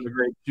Curry wasn't a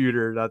great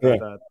shooter.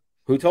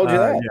 Who told you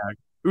that? Yeah.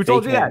 Who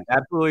told you that?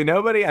 Absolutely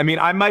nobody.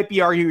 I might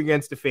be arguing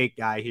against a fake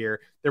guy here.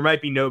 There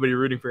might be nobody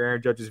rooting for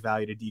Aaron Judge's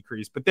value to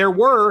decrease, but there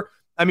were.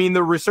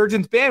 The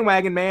resurgence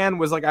bandwagon man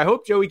was like, I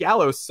hope Joey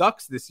Gallo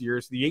sucks this year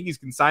so the Yankees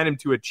can sign him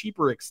to a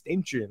cheaper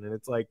extension. And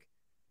it's like,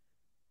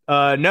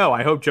 no,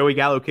 I hope Joey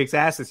Gallo kicks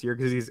ass this year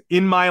because he's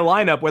in my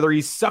lineup, whether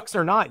he sucks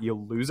or not, you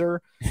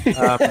loser.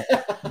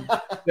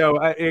 So,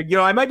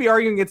 I might be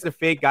arguing against a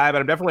fake guy,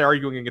 but I'm definitely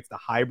arguing against a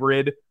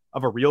hybrid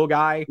of a real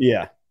guy.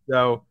 Yeah.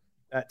 So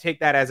take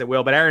that as it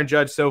will. But Aaron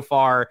Judge so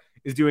far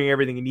is doing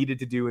everything he needed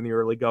to do in the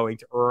early going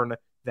to earn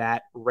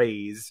that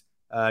raise,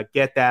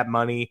 get that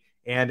money.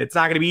 And it's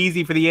not going to be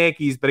easy for the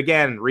Yankees. But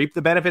again, reap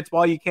the benefits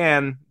while you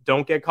can.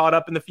 Don't get caught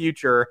up in the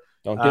future.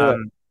 Don't do it.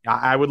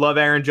 I would love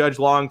Aaron Judge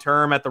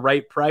long-term at the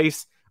right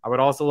price. I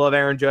would also love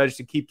Aaron Judge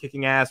to keep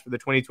kicking ass for the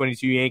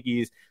 2022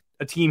 Yankees,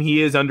 a team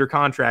he is under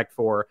contract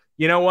for.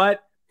 You know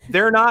what?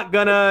 They're not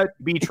going to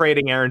be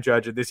trading Aaron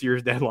Judge at this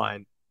year's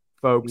deadline,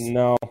 folks.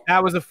 No.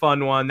 That was a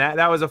fun one.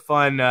 That was a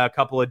fun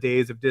couple of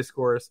days of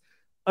discourse.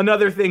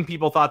 Another thing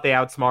people thought they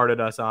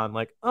outsmarted us on,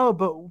 like, oh,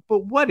 but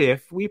what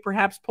if we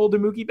perhaps pulled a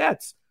Mookie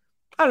Betts?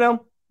 I don't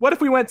know. What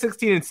if we went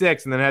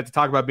 16-6 and then had to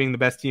talk about being the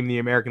best team in the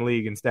American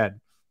League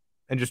instead?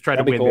 And just try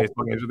to win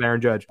baseball games with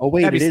Aaron Judge. Oh,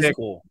 wait, it is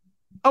cool.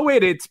 Oh,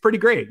 wait, it's pretty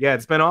great. Yeah,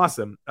 it's been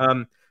awesome.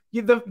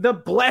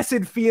 The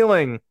blessed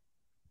feeling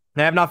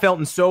I have not felt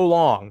in so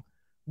long.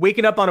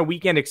 Waking up on a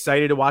weekend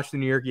excited to watch the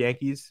New York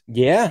Yankees.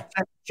 Yeah.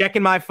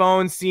 Checking my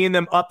phone, seeing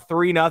them up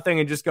 3-0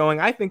 and just going,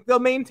 I think they'll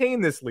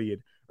maintain this lead.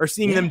 Or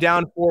seeing them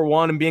down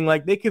 4-1 and being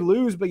like, they could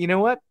lose, but you know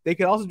what? They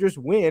could also just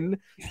win.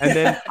 And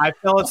then I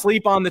fell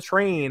asleep on the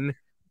train.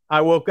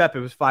 I woke up, it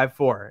was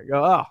 5-4. I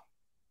go, oh,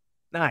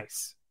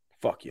 nice.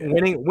 Fuck yeah.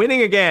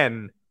 Winning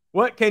again.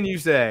 What can you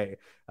say?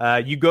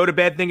 You go to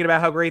bed thinking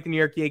about how great the New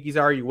York Yankees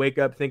are. You wake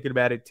up thinking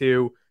about it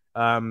too.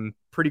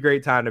 Pretty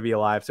great time to be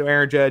alive. So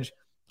Aaron Judge,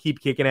 keep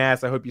kicking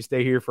ass. I hope you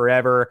stay here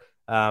forever.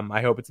 I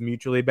hope it's a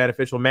mutually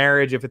beneficial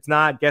marriage. If it's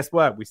not, guess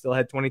what? We still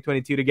had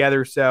 2022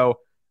 together. So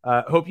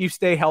hope you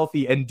stay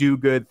healthy and do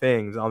good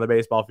things on the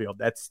baseball field.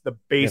 That's the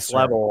base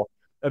level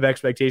of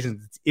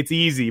expectations. It's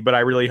easy, but I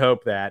really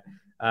hope that.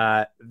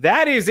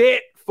 That is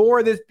it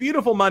for this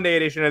beautiful Monday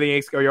edition of the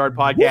Yanks Go Yard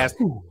podcast.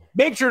 Woo!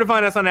 Make sure to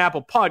find us on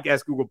Apple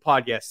Podcasts, Google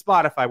Podcasts,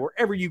 Spotify,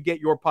 wherever you get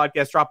your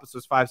podcast. Drop us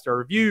those 5-star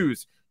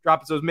reviews.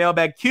 Drop us those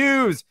mailbag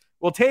cues.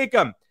 We'll take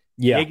them.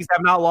 Yeah. Yankees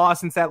have not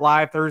lost since that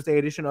live Thursday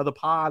edition of the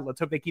pod. Let's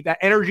hope they keep that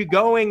energy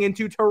going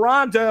into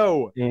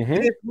Toronto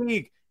this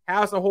week.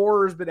 House of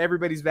Horrors, but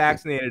everybody's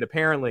vaccinated,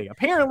 apparently.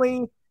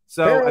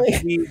 So I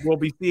think we'll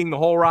be seeing the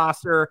whole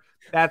roster.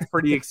 That's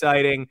pretty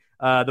exciting.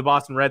 The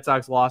Boston Red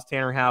Sox lost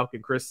Tanner Houck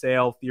and Chris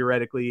Sale,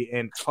 theoretically,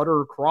 and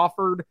Cutter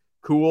Crawford.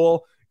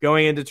 Cool.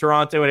 Going into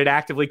Toronto, and it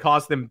actively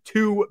cost them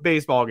 2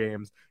 baseball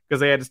games because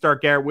they had to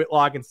start Garrett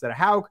Whitlock instead of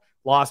Houck.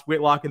 Lost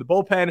Whitlock in the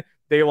bullpen.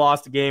 They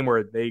lost a game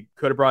where they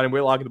could have brought in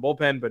Whitlock in the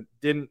bullpen, but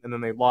didn't, and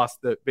then they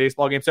lost the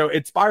baseball game. So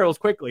it spirals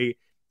quickly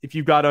if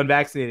you've got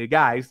unvaccinated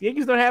guys. The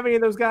Yankees don't have any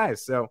of those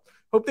guys, so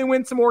hope they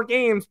win some more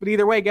games. But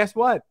either way, guess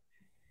what?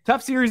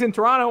 Tough series in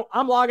Toronto.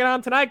 I'm logging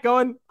on tonight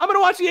going, I'm going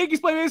to watch the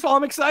Yankees play baseball.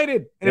 I'm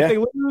excited. And if they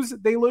lose,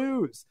 they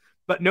lose.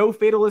 But no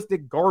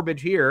fatalistic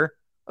garbage here.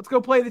 Let's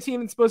go play the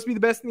team that's supposed to be the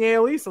best in the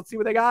AL East. Let's see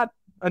what they got.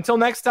 Until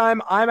next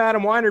time, I'm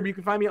Adam Weinrib. You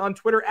can find me on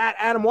Twitter at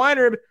Adam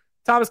Weinrib.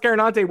 Thomas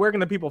Carannante, where can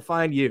the people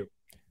find you?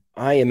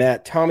 I am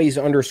at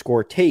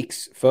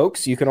Tommy's_takes,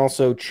 folks. You can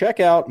also check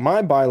out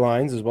my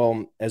bylines as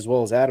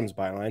well as Adam's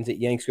bylines at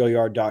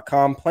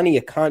yanksgoyard.com. Plenty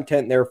of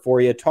content there for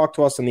you. Talk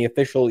to us on the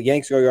official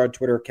Yanks Go Yard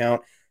Twitter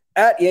account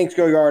at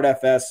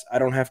YanksGoYardFS. I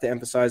don't have to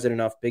emphasize it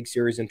enough. Big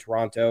series in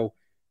Toronto.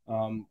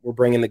 We're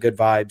bringing the good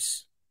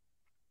vibes.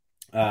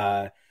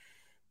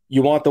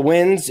 You want the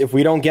wins. If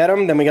we don't get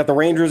them, then we got the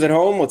Rangers at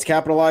home. Let's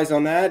capitalize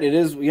on that. It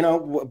is,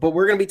 but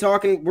we're going to be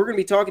talking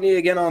to you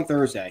again on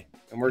Thursday,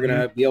 and we're going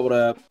to be able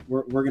to,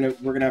 we're going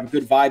to have a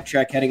good vibe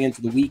check heading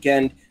into the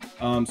weekend.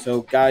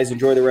 So guys,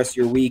 enjoy the rest of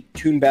your week.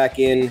 Tune back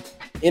in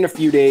a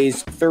few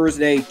days,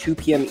 Thursday, 2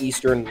 p.m.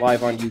 Eastern,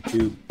 live on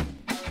YouTube.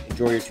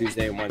 Enjoy your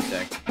Tuesday and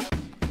Wednesday.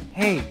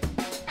 Hey,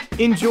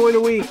 enjoy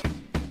the week.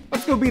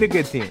 Let's go beat a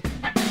good team.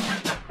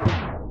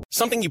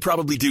 Something you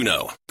probably do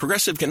know.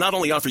 Progressive can not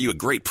only offer you a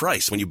great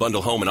price when you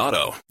bundle home and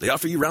auto, they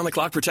offer you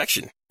round-the-clock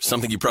protection.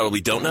 Something you probably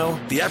don't know,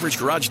 the average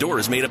garage door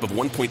is made up of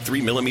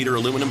 1.3 millimeter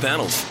aluminum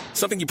panels.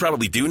 Something you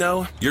probably do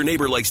know, your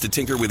neighbor likes to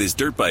tinker with his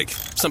dirt bike.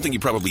 Something you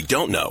probably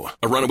don't know,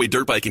 a runaway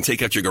dirt bike can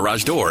take out your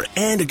garage door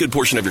and a good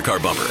portion of your car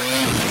bumper.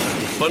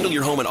 Bundle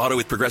your home and auto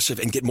with Progressive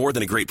and get more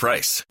than a great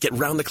price. Get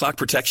round-the-clock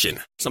protection.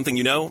 Something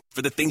you know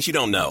for the things you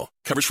don't know.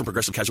 Coverage from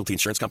Progressive Casualty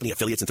Insurance Company,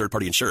 affiliates, and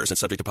third-party insurers, and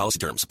subject to policy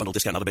terms. Bundle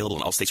discount not available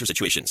in all states or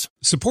situations.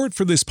 Support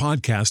for this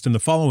podcast and the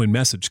following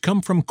message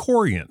come from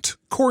Corient.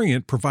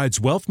 Corient provides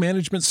wealth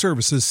management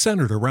services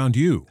centered around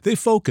you. They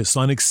focus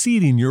on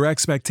exceeding your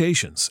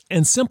expectations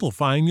and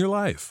simplifying your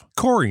life.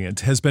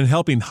 Corient has been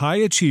helping high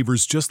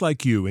achievers just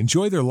like you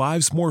enjoy their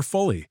lives more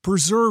fully,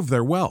 preserve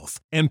their wealth,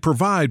 and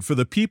provide for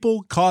the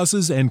people,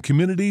 causes, and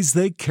communities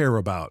they care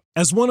about.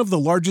 As one of the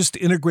largest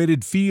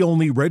integrated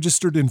fee-only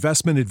registered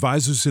investment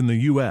advisors in the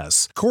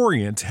U.S.,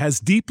 Corient has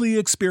deeply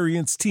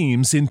experienced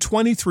teams in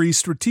 23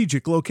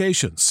 strategic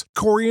locations.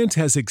 Corient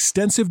has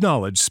extensive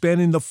knowledge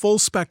spanning the full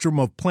spectrum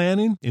of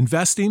planning,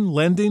 investing,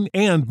 lending,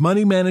 and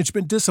money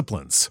management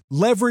disciplines.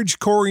 Leverage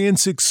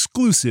Corient's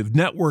exclusive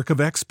network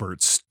of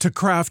experts to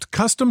craft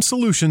custom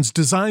solutions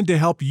designed to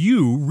help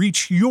you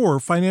reach your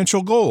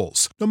financial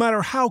goals, no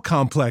matter how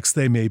complex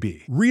they may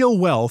be. Real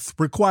wealth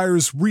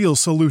requires real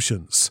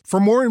solutions. For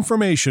more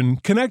information,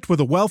 connect with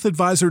a wealth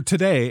advisor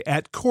today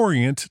at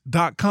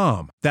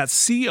Corient.com.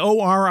 That's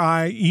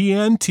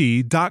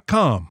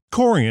Corient.com.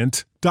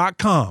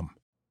 Corient.com.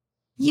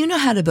 You know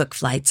how to book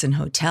flights and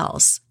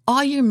hotels.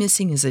 All you're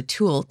missing is a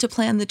tool to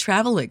plan the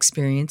travel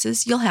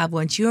experiences you'll have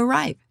once you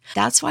arrive.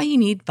 That's why you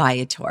need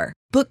Viator.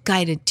 Book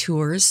guided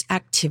tours,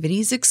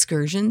 activities,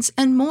 excursions,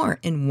 and more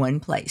in one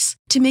place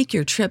to make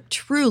your trip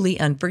truly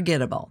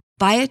unforgettable.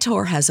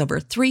 Viator has over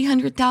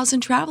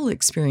 300,000 travel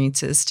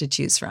experiences to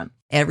choose from.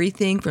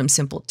 Everything from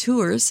simple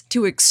tours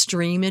to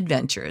extreme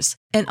adventures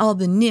and all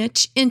the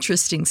niche,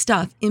 interesting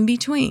stuff in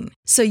between.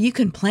 So you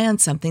can plan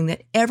something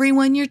that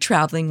everyone you're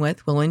traveling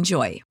with will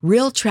enjoy.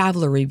 Real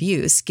traveler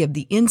reviews give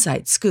the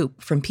inside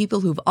scoop from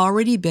people who've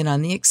already been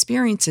on the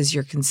experiences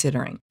you're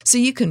considering. So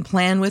you can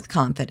plan with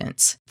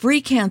confidence.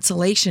 Free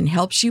cancellation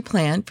helps you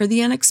plan for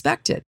the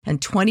unexpected.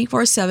 And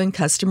 24/7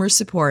 customer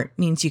support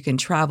means you can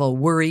travel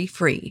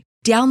worry-free.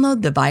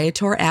 Download the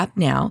Viator app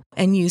now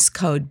and use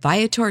code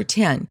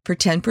Viator10 for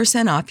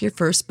 10% off your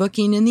first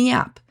booking in the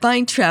app.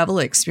 Find travel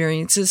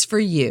experiences for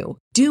you.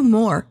 Do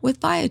more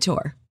with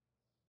Viator.